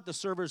always think about the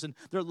servers and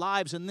their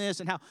lives and this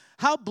and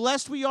how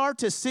blessed we are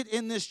to sit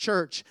in this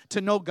church to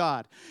know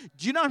God.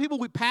 Do you know how many people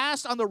we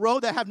pass on the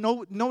road that have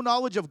no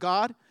knowledge of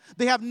God?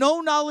 They have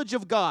no knowledge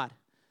of God.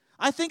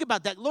 I think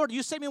about that. Lord,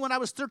 you saved me when I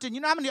was 13.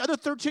 You know how many other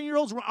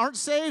 13-year-olds aren't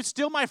saved?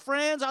 Still my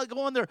friends. I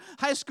go in their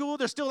high school.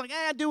 They're still like,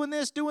 doing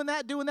this, doing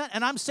that.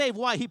 And I'm saved.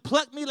 Why? He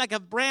plucked me like a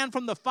brand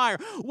from the fire.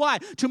 Why?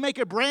 To make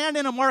a brand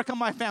and a mark on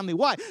my family.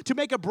 Why? To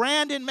make a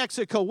brand in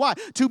Mexico. Why?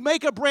 To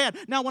make a brand.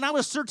 Now, when I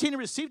was 13 and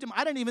received him,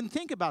 I didn't even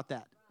think about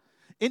that.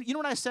 And you know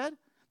what I said?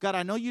 God,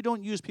 I know you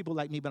don't use people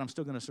like me, but I'm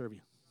still going to serve you.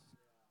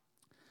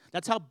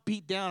 That's how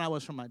beat down I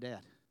was from my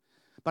dad.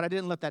 But I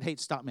didn't let that hate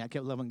stop me. I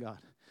kept loving God.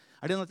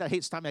 I didn't let that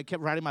hate stop me. I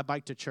kept riding my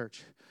bike to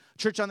church.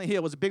 Church on the hill.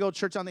 It was a big old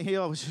church on the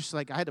hill. I was just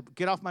like, I had to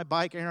get off my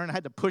bike, Aaron. I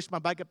had to push my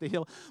bike up the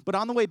hill. But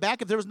on the way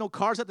back, if there was no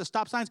cars at the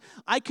stop signs,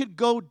 I could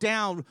go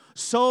down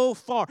so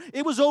far.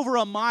 It was over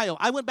a mile.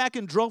 I went back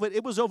and drove it.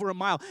 It was over a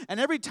mile. And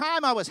every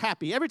time I was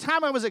happy. Every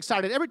time I was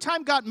excited. Every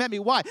time God met me.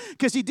 Why?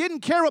 Because he didn't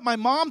care what my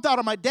mom thought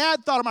or my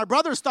dad thought or my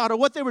brothers thought or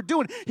what they were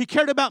doing. He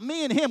cared about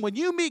me and him. When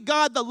you meet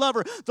God, the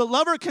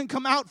lover can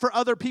come out for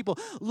other people.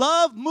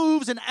 Love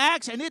moves and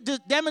acts, and it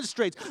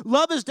demonstrates.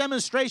 Love is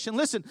demonstration.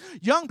 Listen,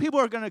 young people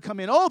are going to come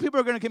in. Old people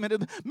are going to come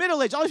in.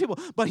 Middle-aged, all these people.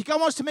 But God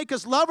wants to make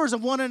us lovers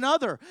of one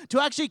another, to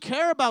actually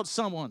care about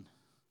someone.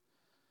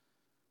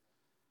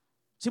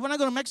 See, when I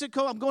go to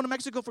Mexico, I'm going to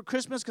Mexico for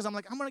Christmas because I'm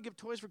like, I'm going to give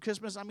toys for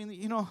Christmas. I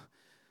mean,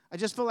 I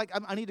just feel like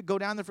I need to go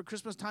down there for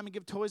Christmas time and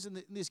give toys.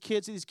 And these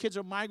kids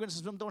are migrants.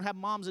 Some of them don't have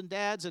moms and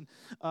dads. And,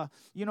 and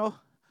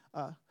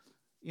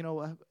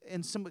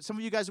some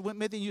of you guys went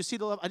with me and you see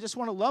the love. I just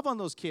want to love on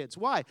those kids.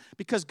 Why?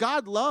 Because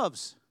God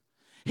loves.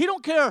 He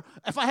don't care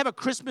if I have a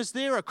Christmas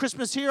there, a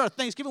Christmas here, or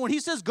Thanksgiving. When he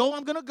says go,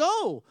 I'm going to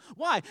go.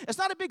 Why? It's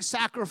not a big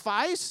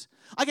sacrifice.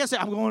 I can't say,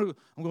 I'm going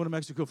to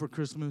Mexico for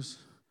Christmas.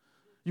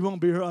 You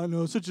won't be here. I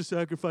know, such a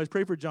sacrifice.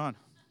 Pray for John.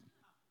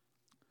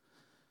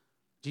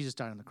 Jesus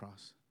died on the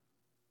cross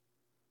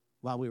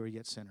while we were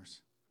yet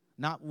sinners.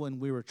 Not when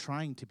we were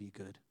trying to be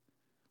good,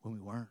 when we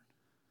weren't.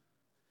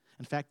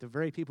 In fact, the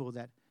very people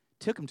that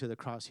took him to the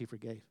cross, he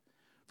forgave.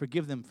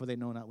 Forgive them, for they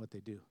know not what they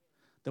do.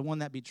 The one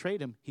that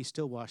betrayed him, he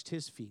still washed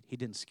his feet. He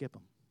didn't skip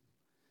them.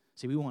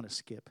 See, we want to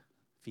skip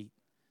feet.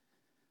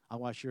 I'll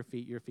wash your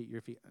feet, your feet, your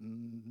feet.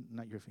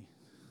 Not your feet.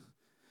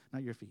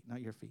 Not your feet,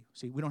 not your feet.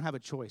 See, we don't have a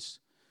choice.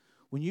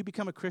 When you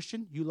become a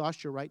Christian, you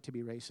lost your right to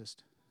be racist.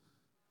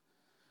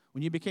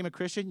 When you became a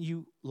Christian,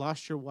 you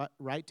lost your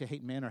right to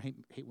hate men or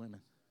hate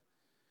women.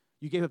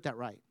 You gave up that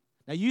right.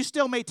 Now, you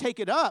still may take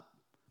it up,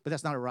 but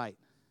that's not a right.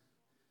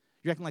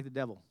 You're acting like the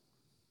devil.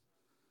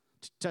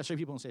 Touch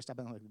people and say, stop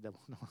acting like the devil.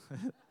 No.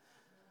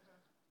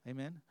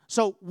 Amen.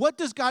 So what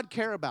does God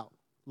care about?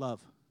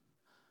 Love.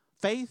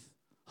 Faith,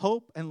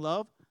 hope, and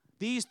love.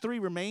 These three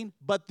remain,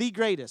 but the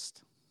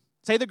greatest.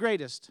 Say the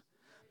greatest.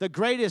 The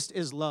greatest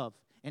is love.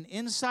 And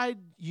inside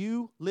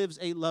you lives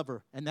a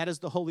lover, and that is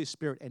the Holy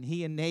Spirit. And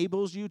he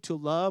enables you to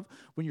love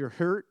when you're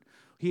hurt.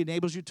 He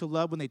enables you to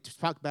love when they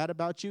talk bad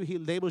about you. He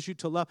enables you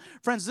to love.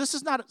 Friends, this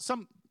is not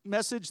some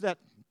message that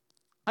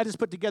I just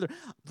put together.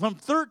 From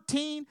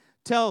 13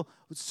 till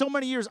so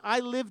many years, I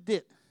lived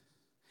it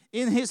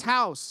in his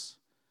house.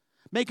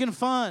 Making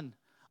fun.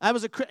 I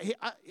was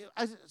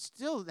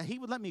he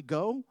would let me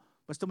go,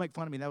 but still make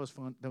fun of me. That was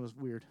fun. That was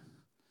weird.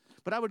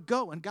 But I would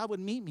go, and God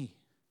would meet me.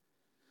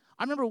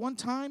 I remember one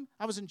time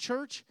I was in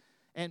church,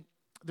 and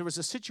there was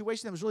a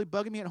situation that was really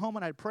bugging me at home,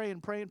 and I'd pray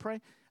and pray and pray,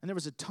 and there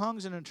was a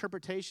tongues and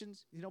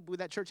interpretations.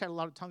 That church had a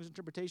lot of tongues and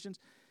interpretations,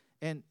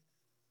 and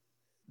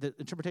the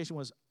interpretation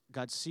was,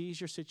 God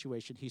sees your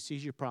situation. He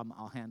sees your problem.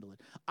 I'll handle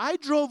it. I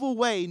drove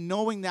away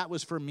knowing that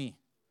was for me.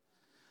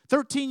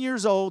 13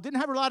 years old,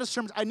 didn't have a lot of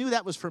sermons. I knew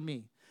that was for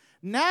me.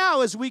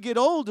 Now, as we get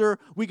older,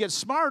 we get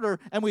smarter,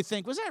 and we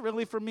think, was that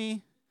really for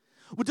me?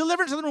 With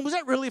deliverance in the room, was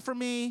that really for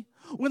me?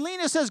 When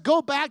Lena says,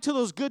 go back to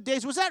those good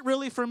days, was that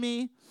really for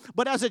me?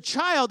 But as a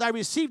child, I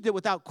received it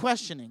without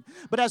questioning.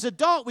 But as an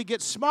adult, we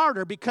get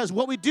smarter because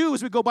what we do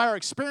is we go by our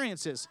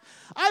experiences.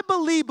 I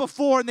believed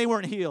before and they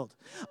weren't healed.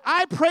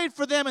 I prayed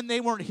for them and they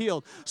weren't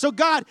healed. So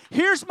God,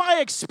 here's my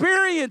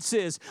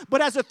experiences.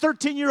 But as a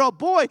 13-year-old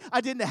boy,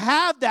 I didn't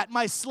have that.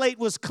 My slate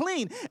was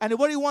clean. And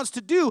what he wants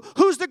to do,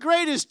 who's the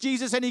greatest,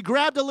 Jesus? And he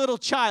grabbed a little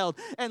child.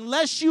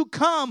 Unless you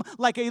come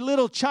like a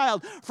little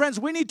child. Friends,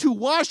 we need to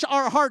wash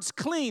our hearts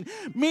clean,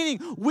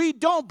 meaning we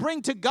don't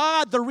bring to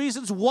God the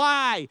reasons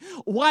why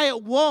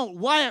it won't,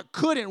 why it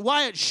couldn't,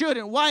 why it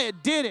shouldn't, why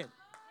it didn't.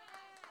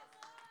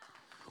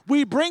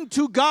 We bring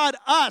to God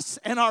us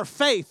and our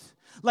faith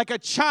like a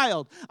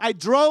child. I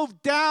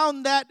drove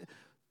down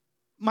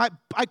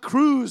I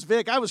cruised,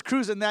 Vic. I was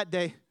cruising that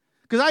day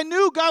because I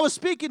knew God was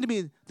speaking to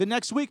me. The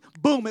next week,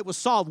 boom, it was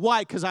solved.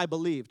 Why? Because I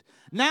believed.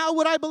 Now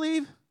would I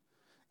believe?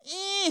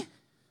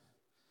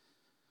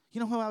 You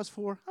know who I was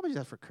for? How about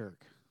that for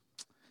Kirk?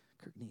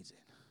 Kirk needs it.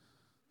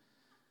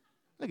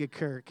 Look at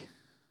Kirk.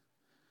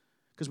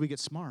 Because we get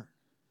smart.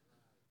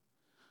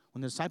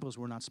 When the disciples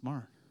were not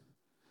smart,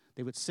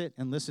 they would sit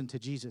and listen to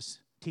Jesus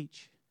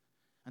teach.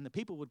 And the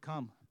people would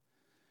come.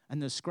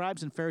 And the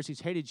scribes and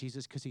Pharisees hated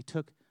Jesus because he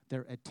took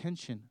their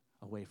attention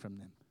away from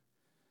them.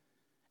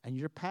 And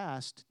your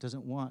past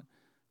doesn't want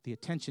the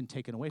attention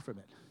taken away from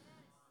it.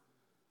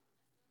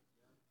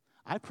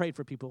 I prayed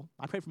for people.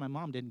 I prayed for my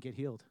mom didn't get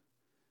healed.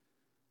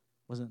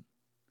 Wasn't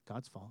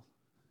God's fault.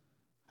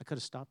 I could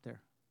have stopped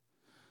there.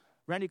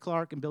 Randy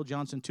Clark and Bill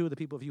Johnson, two of the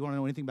people, if you want to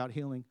know anything about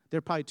healing,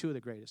 they're probably two of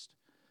the greatest.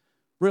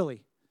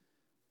 Really.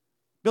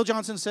 Bill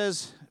Johnson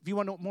says, if you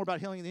want to know more about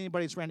healing than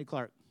anybody, it's Randy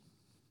Clark.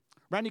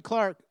 Randy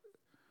Clark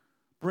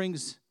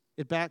brings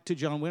it back to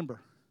John Wimber.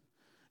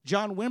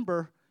 John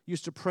Wimber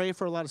used to pray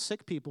for a lot of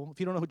sick people. If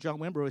you don't know who John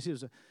Wimber was, he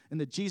was in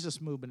the Jesus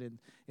movement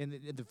in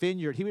the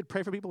vineyard. He would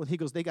pray for people, and he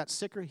goes, they got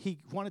sicker. He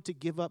wanted to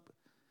give up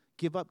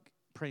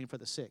praying for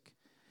the sick.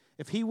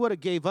 If he would have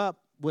gave up,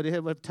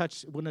 wouldn't have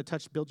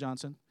touched Bill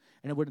Johnson,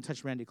 and it wouldn't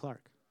touch Randy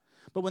Clark.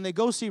 But when they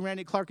go see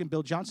Randy Clark and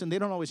Bill Johnson, they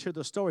don't always hear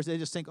those stories. They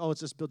just think, oh,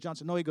 it's just Bill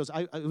Johnson. No, he goes,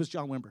 it was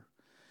John Wimber.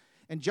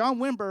 And John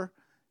Wimber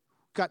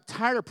got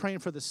tired of praying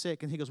for the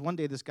sick, and he goes, one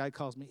day this guy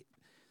calls me.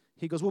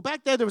 He goes, well,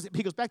 back then there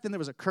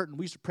was a curtain.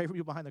 We used to pray for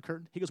people behind the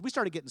curtain. He goes, we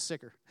started getting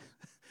sicker.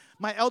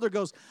 My elder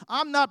goes,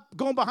 I'm not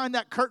going behind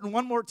that curtain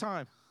one more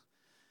time.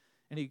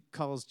 And he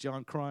calls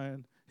John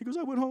crying. He goes,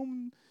 I went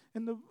home,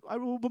 and I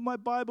opened my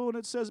Bible, and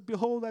it says,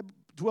 behold, I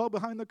dwell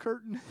behind the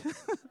curtain.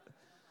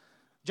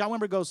 John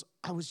Wimber goes,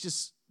 I was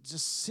just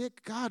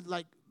sick. God,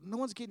 like, no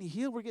one's getting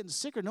healed. We're getting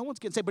sicker. No one's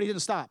getting sick. But he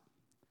didn't stop.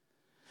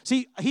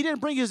 See, he didn't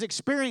bring his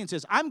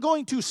experiences. I'm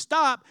going to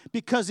stop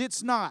because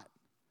it's not.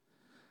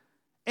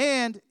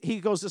 And he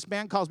goes, this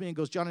man calls me and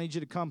goes, John, I need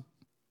you to come.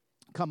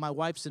 My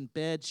wife's in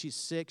bed. She's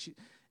sick.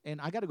 And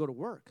I got to go to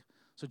work.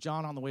 So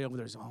John on the way over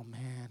there is, oh,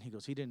 man. He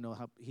goes, he didn't know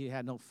how, he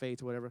had no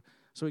faith or whatever.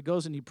 So he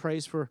goes and he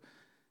prays for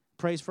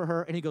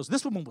her. And he goes,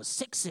 this woman was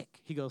sick.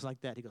 He goes like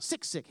that. He goes,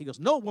 sick. He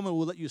goes, no woman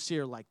will let you see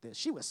her like this.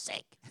 She was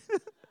sick.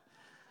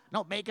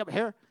 No makeup,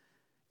 hair.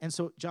 And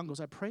so John goes,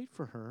 I prayed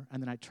for her.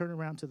 And then I turned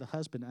around to the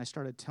husband and I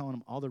started telling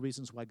him all the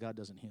reasons why God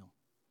doesn't heal.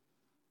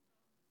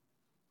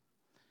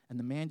 And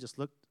the man just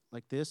looked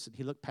like this. And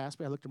he looked past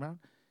me. I looked around.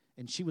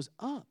 And she was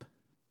up.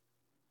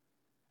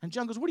 And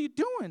John goes, what are you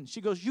doing?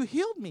 She goes, you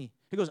healed me.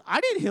 He goes,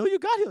 I didn't heal you.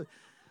 God healed.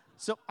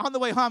 So on the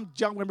way home,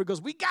 John Wimber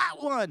goes, we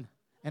got one.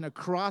 And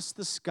across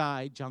the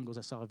sky, John goes,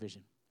 I saw a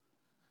vision.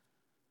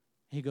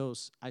 He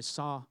goes, I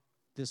saw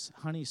this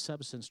honey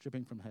substance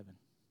dripping from heaven.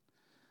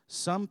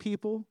 Some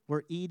people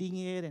were eating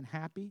it and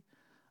happy.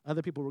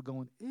 Other people were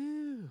going,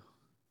 ew.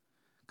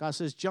 God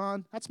says,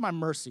 John, that's my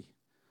mercy.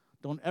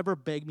 Don't ever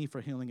beg me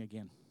for healing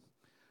again.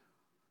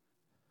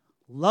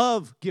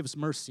 Love gives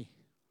mercy.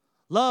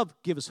 Love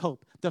gives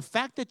hope. The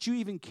fact that you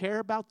even care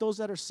about those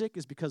that are sick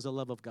is because of the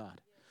love of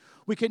God.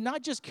 We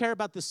cannot just care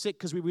about the sick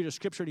because we read a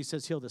scripture and he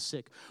says heal the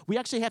sick. We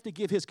actually have to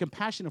give his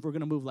compassion if we're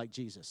going to move like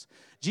Jesus.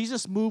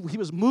 Jesus moved, he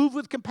was moved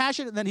with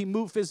compassion and then he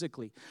moved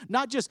physically.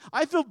 Not just,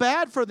 I feel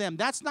bad for them.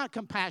 That's not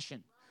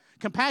compassion.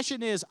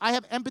 Compassion is, I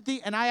have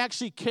empathy and I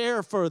actually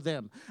care for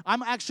them.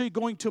 I'm actually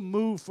going to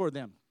move for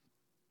them.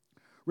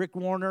 Rick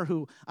Warner,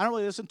 who I don't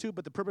really listen to,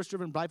 but The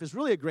Purpose-Driven Life is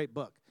really a great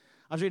book.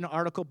 I was reading an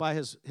article by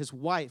his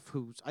wife,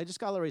 who I just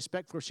got a lot of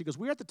respect for. She goes,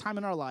 we're at the time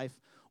in our life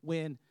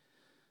when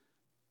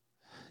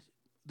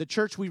the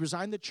church, we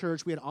resigned the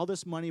church, we had all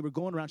this money, we're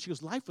going around. She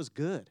goes, life was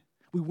good.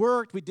 We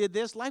worked, we did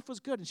this, life was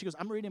good. And she goes,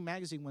 I'm reading a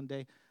magazine one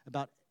day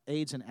about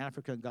AIDS in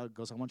Africa, and God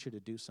goes, I want you to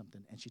do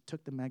something. And she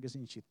took the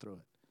magazine and she threw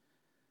it.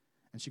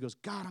 And she goes,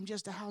 God, I'm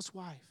just a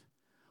housewife.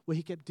 Well,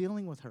 he kept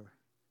dealing with her.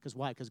 Because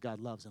why? Because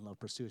God loves and love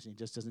pursues, and he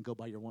just doesn't go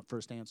by your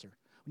first answer.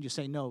 When you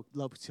say no,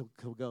 love still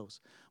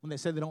goes. When they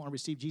say they don't want to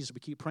receive Jesus,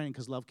 we keep praying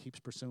because love keeps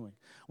pursuing.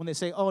 When they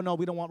say, oh, no,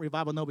 we don't want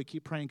revival, no, we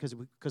keep praying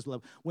because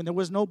love. When there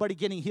was nobody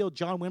getting healed,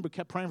 John Wimber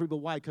kept praying for people.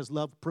 Why? Because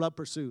love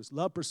pursues.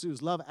 Love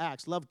pursues. Love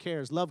acts. Love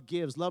cares. Love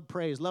gives. Love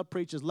prays. Love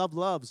preaches. Love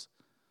loves.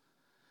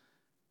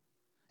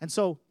 And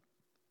so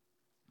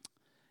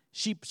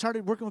she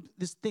started working with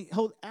this thing,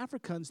 whole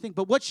Africans thing.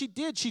 But what she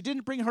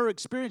didn't bring her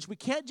experience. We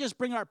can't just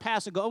bring our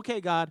past and go, okay,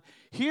 God,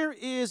 here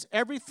is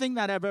everything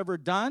that I've ever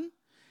done.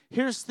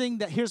 Here's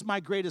my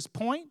greatest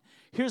point.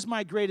 Here's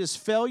my greatest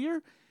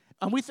failure.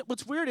 And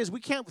what's weird is we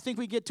can't think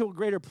we get to a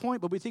greater point,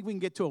 but we think we can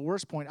get to a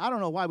worse point. I don't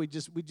know why we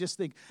just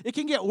think it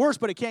can get worse,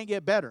 but it can't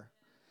get better.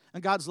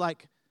 And God's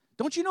like,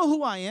 don't you know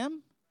who I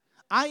am?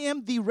 I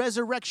am the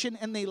resurrection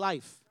and the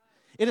life.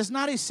 It is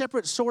not a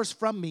separate source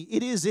from me.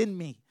 It is in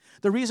me.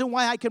 The reason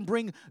why I can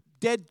bring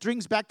dead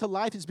things back to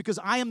life is because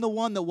I am the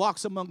one that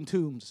walks among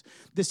tombs.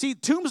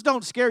 Tombs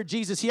don't scare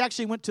Jesus. He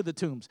actually went to the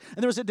tombs.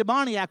 And there was a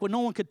demoniac when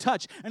no one could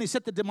touch, and he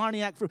set the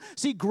demoniac free.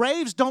 See,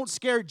 graves don't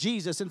scare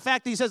Jesus. In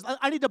fact, he says,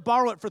 I need to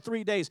borrow it for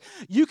 3 days.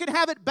 You can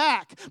have it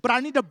back, but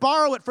I need to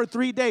borrow it for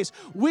 3 days.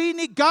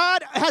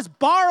 God has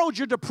borrowed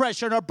your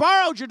depression or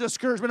borrowed your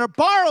discouragement or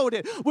borrowed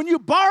it. When you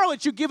borrow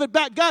it, you give it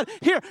back. God,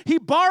 here, he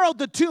borrowed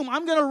the tomb.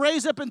 I'm going to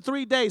raise up in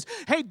 3 days.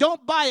 Hey,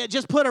 don't buy it.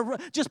 Just put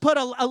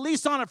a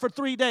lease on it for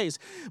 3 days.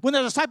 When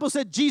the disciples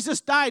said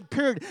Jesus died,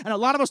 period, and a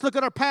lot of us look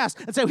at our past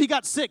and say, he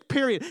got sick,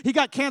 period. He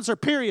got cancer,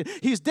 period.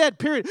 He's dead,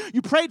 period.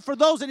 You prayed for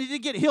those and he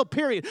didn't get healed,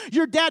 period.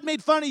 Your dad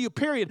made fun of you,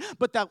 period.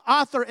 But the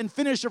author and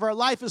finisher of our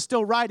life is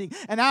still writing.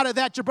 And out of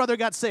that, your brother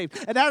got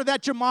saved. And out of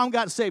that, your mom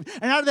got saved.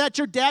 And out of that,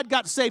 your dad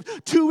got saved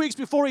 2 weeks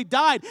before he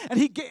died.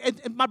 And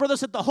my brother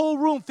said the whole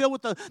room filled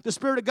with the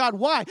Spirit of God.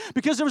 Why?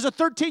 Because there was a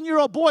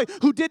 13-year-old boy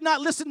who did not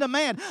listen to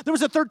man. There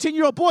was a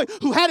 13-year-old boy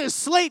who had his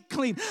slate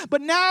clean.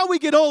 But now we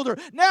get older.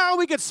 Now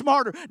we get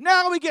smarter.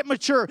 Now we get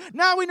mature.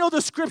 Now we know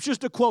the scriptures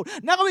to quote.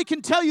 Now we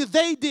can tell you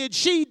they did,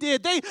 she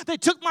did. They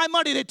took my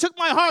money. They took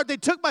my heart. They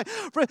took my...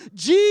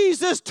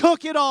 Jesus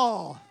took it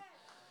all.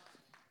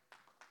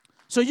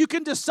 So you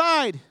can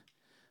decide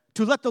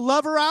to let the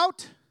lover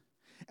out,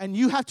 and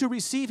you have to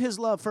receive his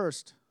love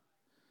first.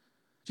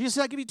 Jesus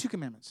said, I give you 2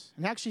 commandments.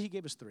 And actually, he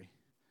gave us 3.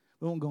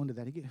 We won't go into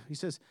that. He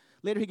says,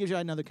 later he gives you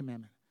another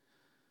commandment.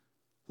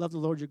 Love the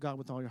Lord your God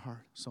with all your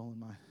heart, soul, and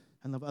mind.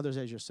 And love others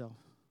as yourself.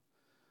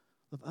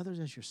 Love others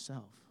as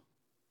yourself.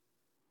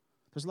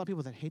 There's a lot of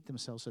people that hate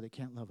themselves so they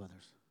can't love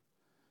others.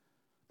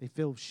 They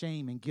feel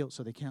shame and guilt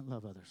so they can't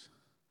love others.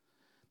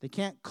 They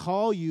can't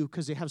call you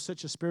because they have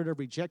such a spirit of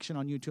rejection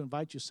on you to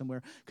invite you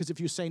somewhere. Because if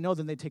you say no,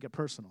 then they take it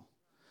personal.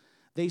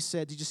 They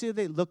said, did you see that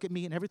they look at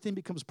me and everything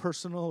becomes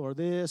personal or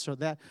this or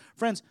that?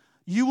 Friends,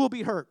 you will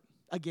be hurt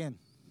again.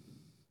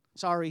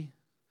 Sorry.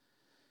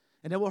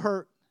 And it will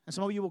hurt. And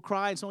some of you will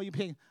cry and some of you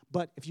pain.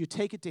 But if you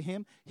take it to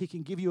him, he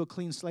can give you a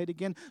clean slate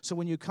again. So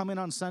when you come in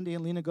on Sunday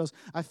and Lena goes,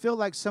 I feel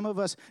like some of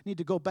us need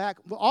to go back.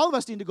 Well, all of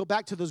us need to go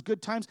back to those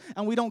good times.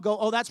 And we don't go,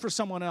 oh, that's for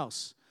someone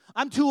else.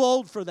 I'm too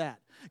old for that.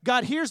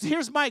 God,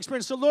 here's my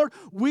experience. So, Lord,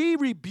 we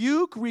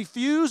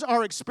refuse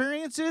our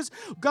experiences.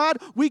 God,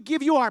 we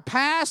give you our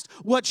past,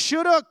 what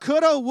shoulda,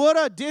 coulda,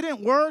 woulda,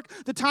 didn't work.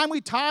 The time we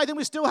tithed and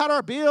we still had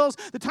our bills.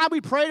 The time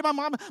we prayed.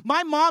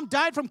 My mom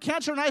died from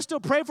cancer and I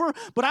still pray for her.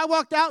 But I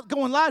walked out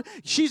going, Lord,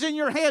 she's in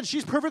your hands.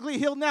 She's perfectly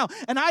healed now.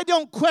 And I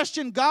don't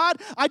question God.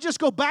 I just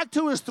go back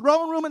to his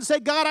throne room and say,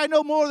 God, I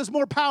know more. There's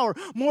more power,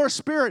 more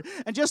spirit.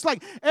 And just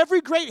like every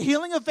great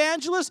healing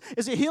evangelist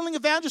is a healing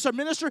evangelist or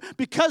minister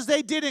because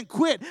they didn't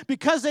quit,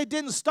 because they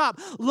didn't stop.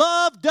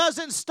 Love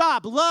doesn't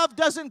stop. Love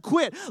doesn't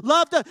quit.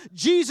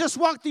 Jesus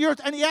walked the earth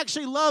and he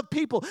actually loved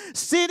people.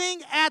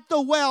 Sitting at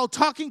the well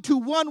talking to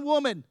one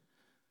woman.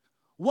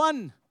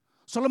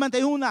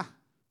 Solamente una.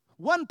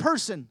 One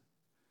person.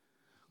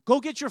 Go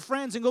get your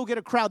friends and go get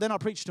a crowd. Then I'll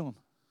preach to them.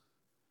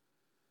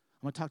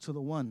 I'm going to talk to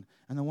the one,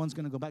 and the one's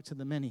going to go back to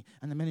the many,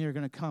 and the many are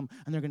going to come,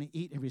 and they're going to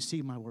eat and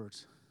receive my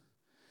words.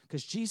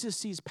 Because Jesus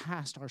sees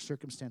past our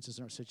circumstances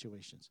and our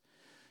situations.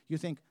 You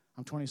think,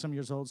 I'm 20-some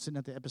years old, sitting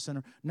at the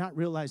epicenter, not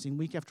realizing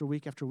week after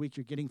week after week,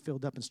 you're getting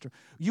filled up and stirred.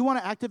 You want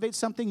to activate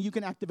something, you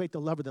can activate the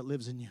lover that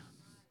lives in you.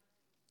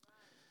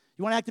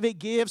 You want to activate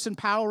gifts and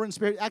power and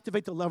spirit,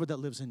 activate the lover that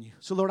lives in you.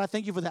 So, Lord, I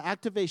thank you for the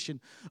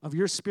activation of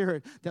your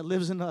spirit that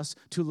lives in us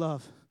to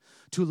love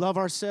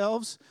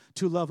ourselves,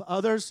 to love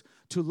others,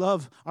 to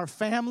love our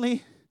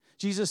family.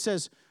 Jesus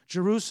says,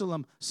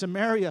 Jerusalem,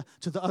 Samaria,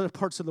 to the other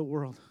parts of the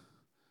world.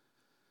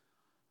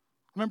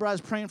 I remember I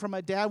was praying for my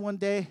dad one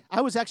day.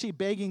 I was actually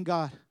begging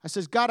God. I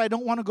says, God, I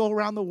don't want to go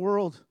around the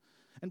world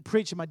and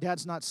preach, and my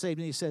dad's not saved.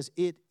 And he says,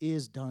 it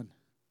is done.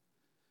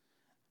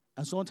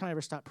 That's the only time I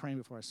ever stopped praying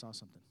before I saw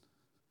something.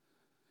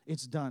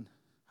 It's done.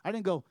 I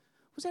didn't go,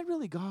 was that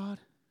really God?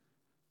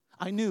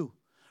 I knew.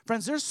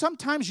 Friends, there's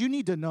sometimes you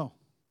need to know.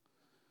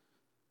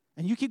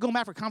 And you keep going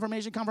back for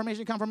confirmation,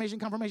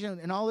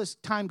 and all this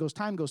time goes.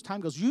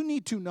 You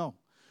need to know.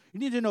 You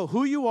need to know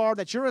who you are,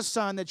 that you're a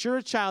son, that you're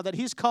a child, that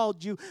he's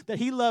called you, that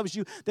he loves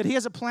you, that he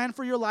has a plan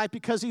for your life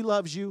because he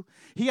loves you.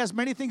 He has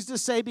many things to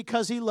say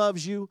because he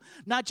loves you,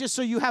 not just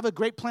so you have a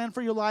great plan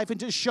for your life and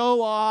to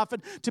show off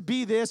and to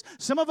be this.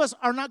 Some of us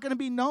are not going to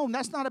be known.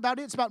 That's not about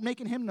it. It's about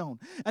making him known.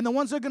 And the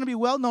ones that are going to be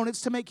well known,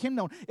 it's to make him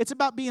known. It's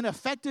about being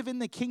effective in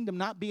the kingdom,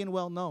 not being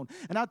well known.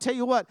 And I'll tell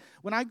you what,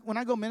 when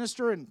I go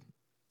minister, and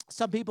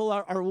some people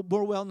are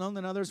more well known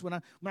than others. When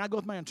I go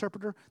with my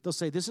interpreter, they'll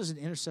say, this is an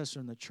intercessor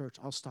in the church.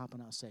 I'll stop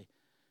and I'll say,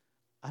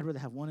 I'd rather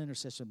have one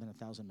intercessor than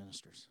 1,000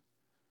 ministers.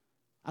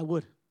 I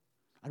would.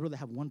 I'd rather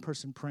have one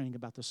person praying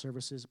about the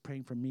services,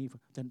 praying for me,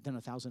 than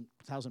 1,000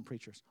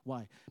 preachers.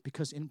 Why?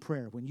 Because in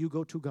prayer, when you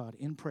go to God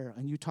in prayer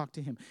and you talk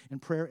to him in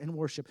prayer and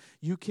worship,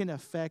 you can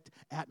affect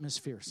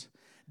atmospheres.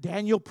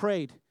 Daniel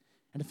prayed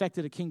and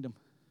affected a kingdom.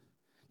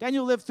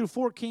 Daniel lived through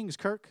 4 kings,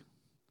 Kirk.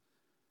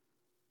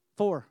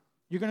 4.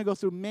 You're going to go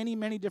through many,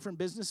 many different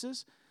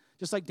businesses.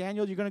 Just like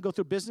Daniel, you're going to go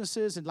through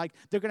businesses, and like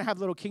they're going to have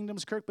little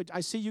kingdoms, Kirk, but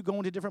I see you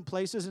going to different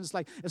places, and it's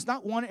like, it's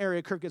not one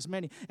area, Kirk, it's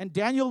many. And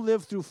Daniel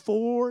lived through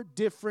 4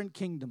 different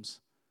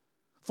kingdoms.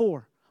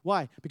 4.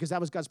 Why? Because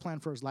that was God's plan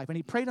for his life. And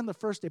he prayed on the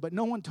first day, but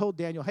no one told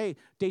Daniel, hey,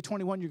 day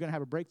 21, you're going to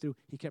have a breakthrough.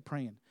 He kept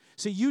praying.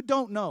 See, you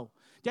don't know.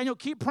 Daniel,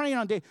 keep praying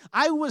on day.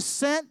 I was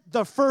sent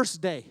the first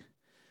day.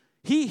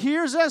 He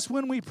hears us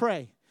when we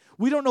pray.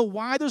 We don't know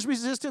why there's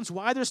resistance,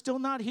 why they're still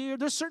not here.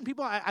 There's certain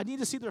people, I need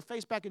to see their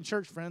face back in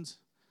church, friends.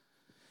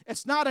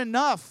 It's not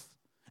enough.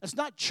 It's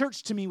not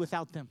church to me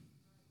without them.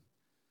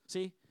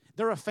 See?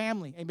 They're a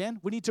family.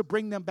 Amen? We need to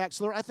bring them back.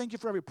 So, Lord, I thank you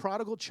for every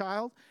prodigal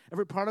child,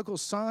 every prodigal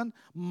son,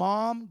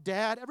 mom,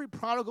 dad, every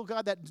prodigal,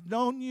 God, that's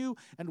known you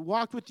and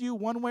walked with you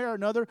one way or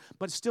another,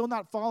 but still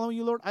not following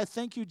you, Lord. I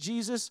thank you,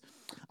 Jesus.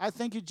 I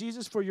thank you,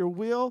 Jesus, for your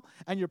will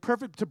and your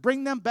perfect to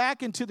bring them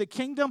back into the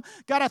kingdom.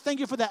 God, I thank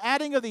you for the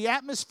adding of the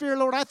atmosphere,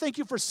 Lord. I thank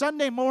you for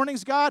Sunday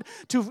mornings, God,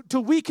 to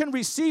we can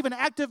receive and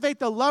activate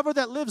the lover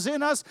that lives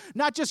in us,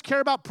 not just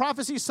care about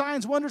prophecy,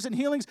 signs, wonders, and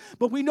healings,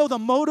 but we know the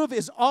motive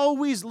is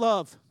always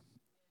love.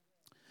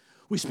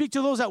 We speak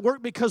to those at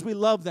work because we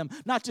love them,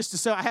 not just to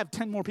say, I have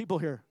 10 more people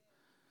here.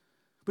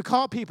 We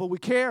call people. We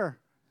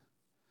care.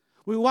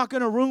 We walk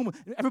in a room.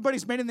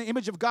 Everybody's made in the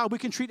image of God. We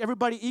can treat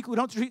everybody equally. We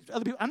don't treat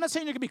other people. I'm not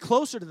saying you're going to be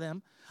closer to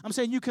them. I'm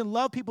saying you can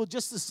love people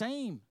just the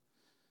same.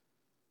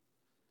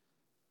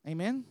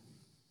 Amen?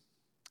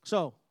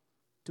 So,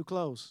 to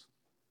close,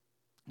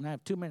 and I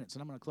have 2 minutes,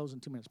 and I'm going to close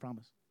in 2 minutes,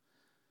 promise.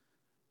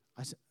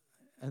 I think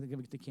I'm going to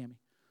get to Cammie.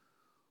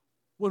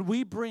 When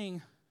we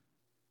bring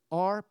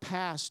our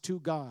past to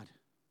God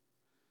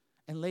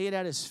and lay it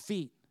at his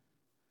feet,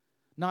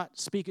 not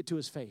speak it to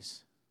his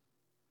face.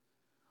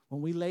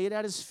 When we lay it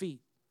at his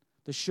feet,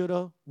 the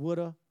shoulda,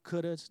 woulda,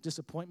 couldas,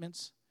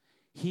 disappointments,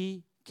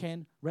 he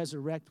can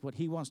resurrect what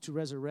he wants to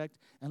resurrect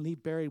and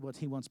leave buried what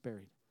he wants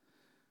buried.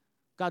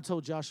 God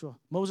told Joshua,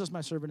 Moses,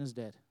 my servant, is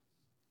dead.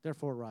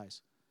 Therefore,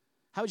 arise.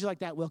 How would you like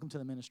that? Welcome to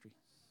the ministry.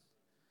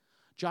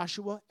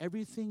 Joshua,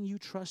 everything you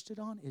trusted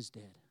on is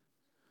dead.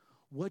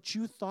 What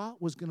you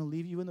thought was going to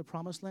leave you in the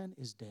promised land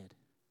is dead.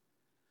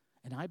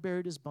 And I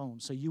buried his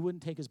bones so you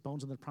wouldn't take his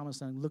bones in the promised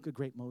land and look at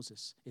great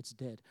Moses. It's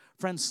dead.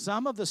 Friends,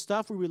 some of the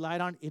stuff we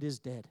relied on, it is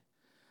dead.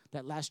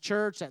 That last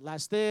church, that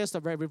last this, the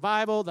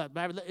revival,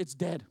 it's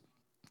dead.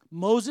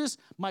 Moses,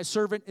 my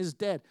servant, is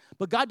dead.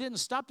 But God didn't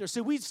stop there. See,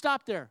 we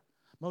stopped there.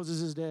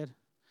 Moses is dead.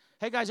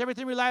 Hey, guys,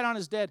 everything we relied on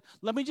is dead.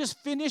 Let me just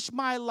finish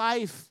my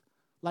life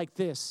like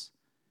this.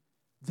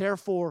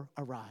 Therefore,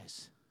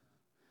 arise.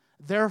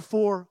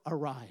 Therefore,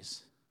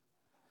 arise.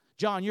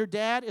 John, your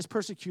dad is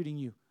persecuting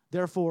you.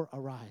 Therefore,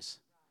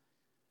 arise.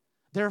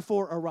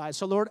 Therefore, arise.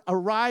 So, Lord,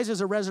 arise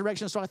is a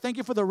resurrection. So I thank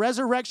you for the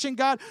resurrection,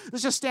 God.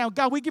 Let's just stand.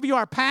 God, we give you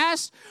our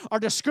past, our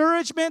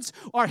discouragements,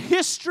 our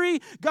history.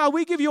 God,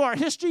 we give you our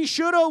history,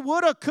 shoulda,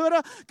 woulda,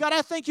 coulda. God,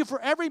 I thank you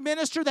for every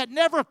minister that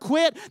never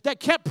quit,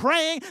 that kept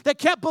praying, that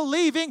kept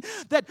believing,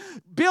 that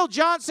Bill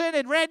Johnson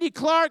and Randy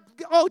Clark,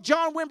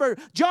 John Wimber.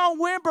 John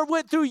Wimber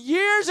went through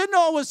years in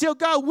Noah's Hill.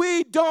 God,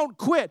 we don't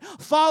quit.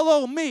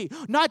 Follow me,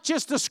 not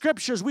just the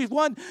scriptures.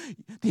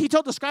 He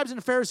told the scribes and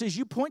the Pharisees,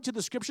 you point to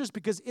the scriptures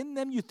because in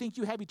them you think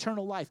you have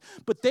eternal life.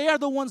 But they are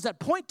the ones that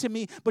point to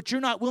me, but you're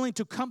not willing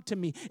to come to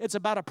me. It's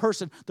about a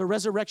person. The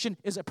resurrection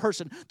is a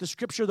person. The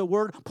scripture, the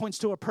word, points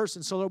to a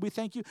person. So, Lord, we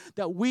thank you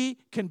that we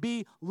can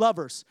be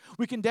lovers.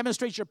 We can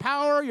demonstrate your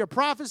power, your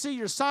prophecy,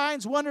 your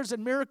signs, wonders,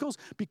 and miracles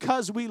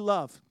because we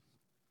love.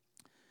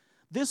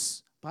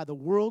 This, by the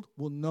world,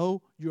 will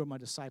know you are my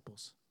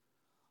disciples.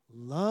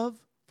 Love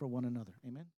for one another. Amen.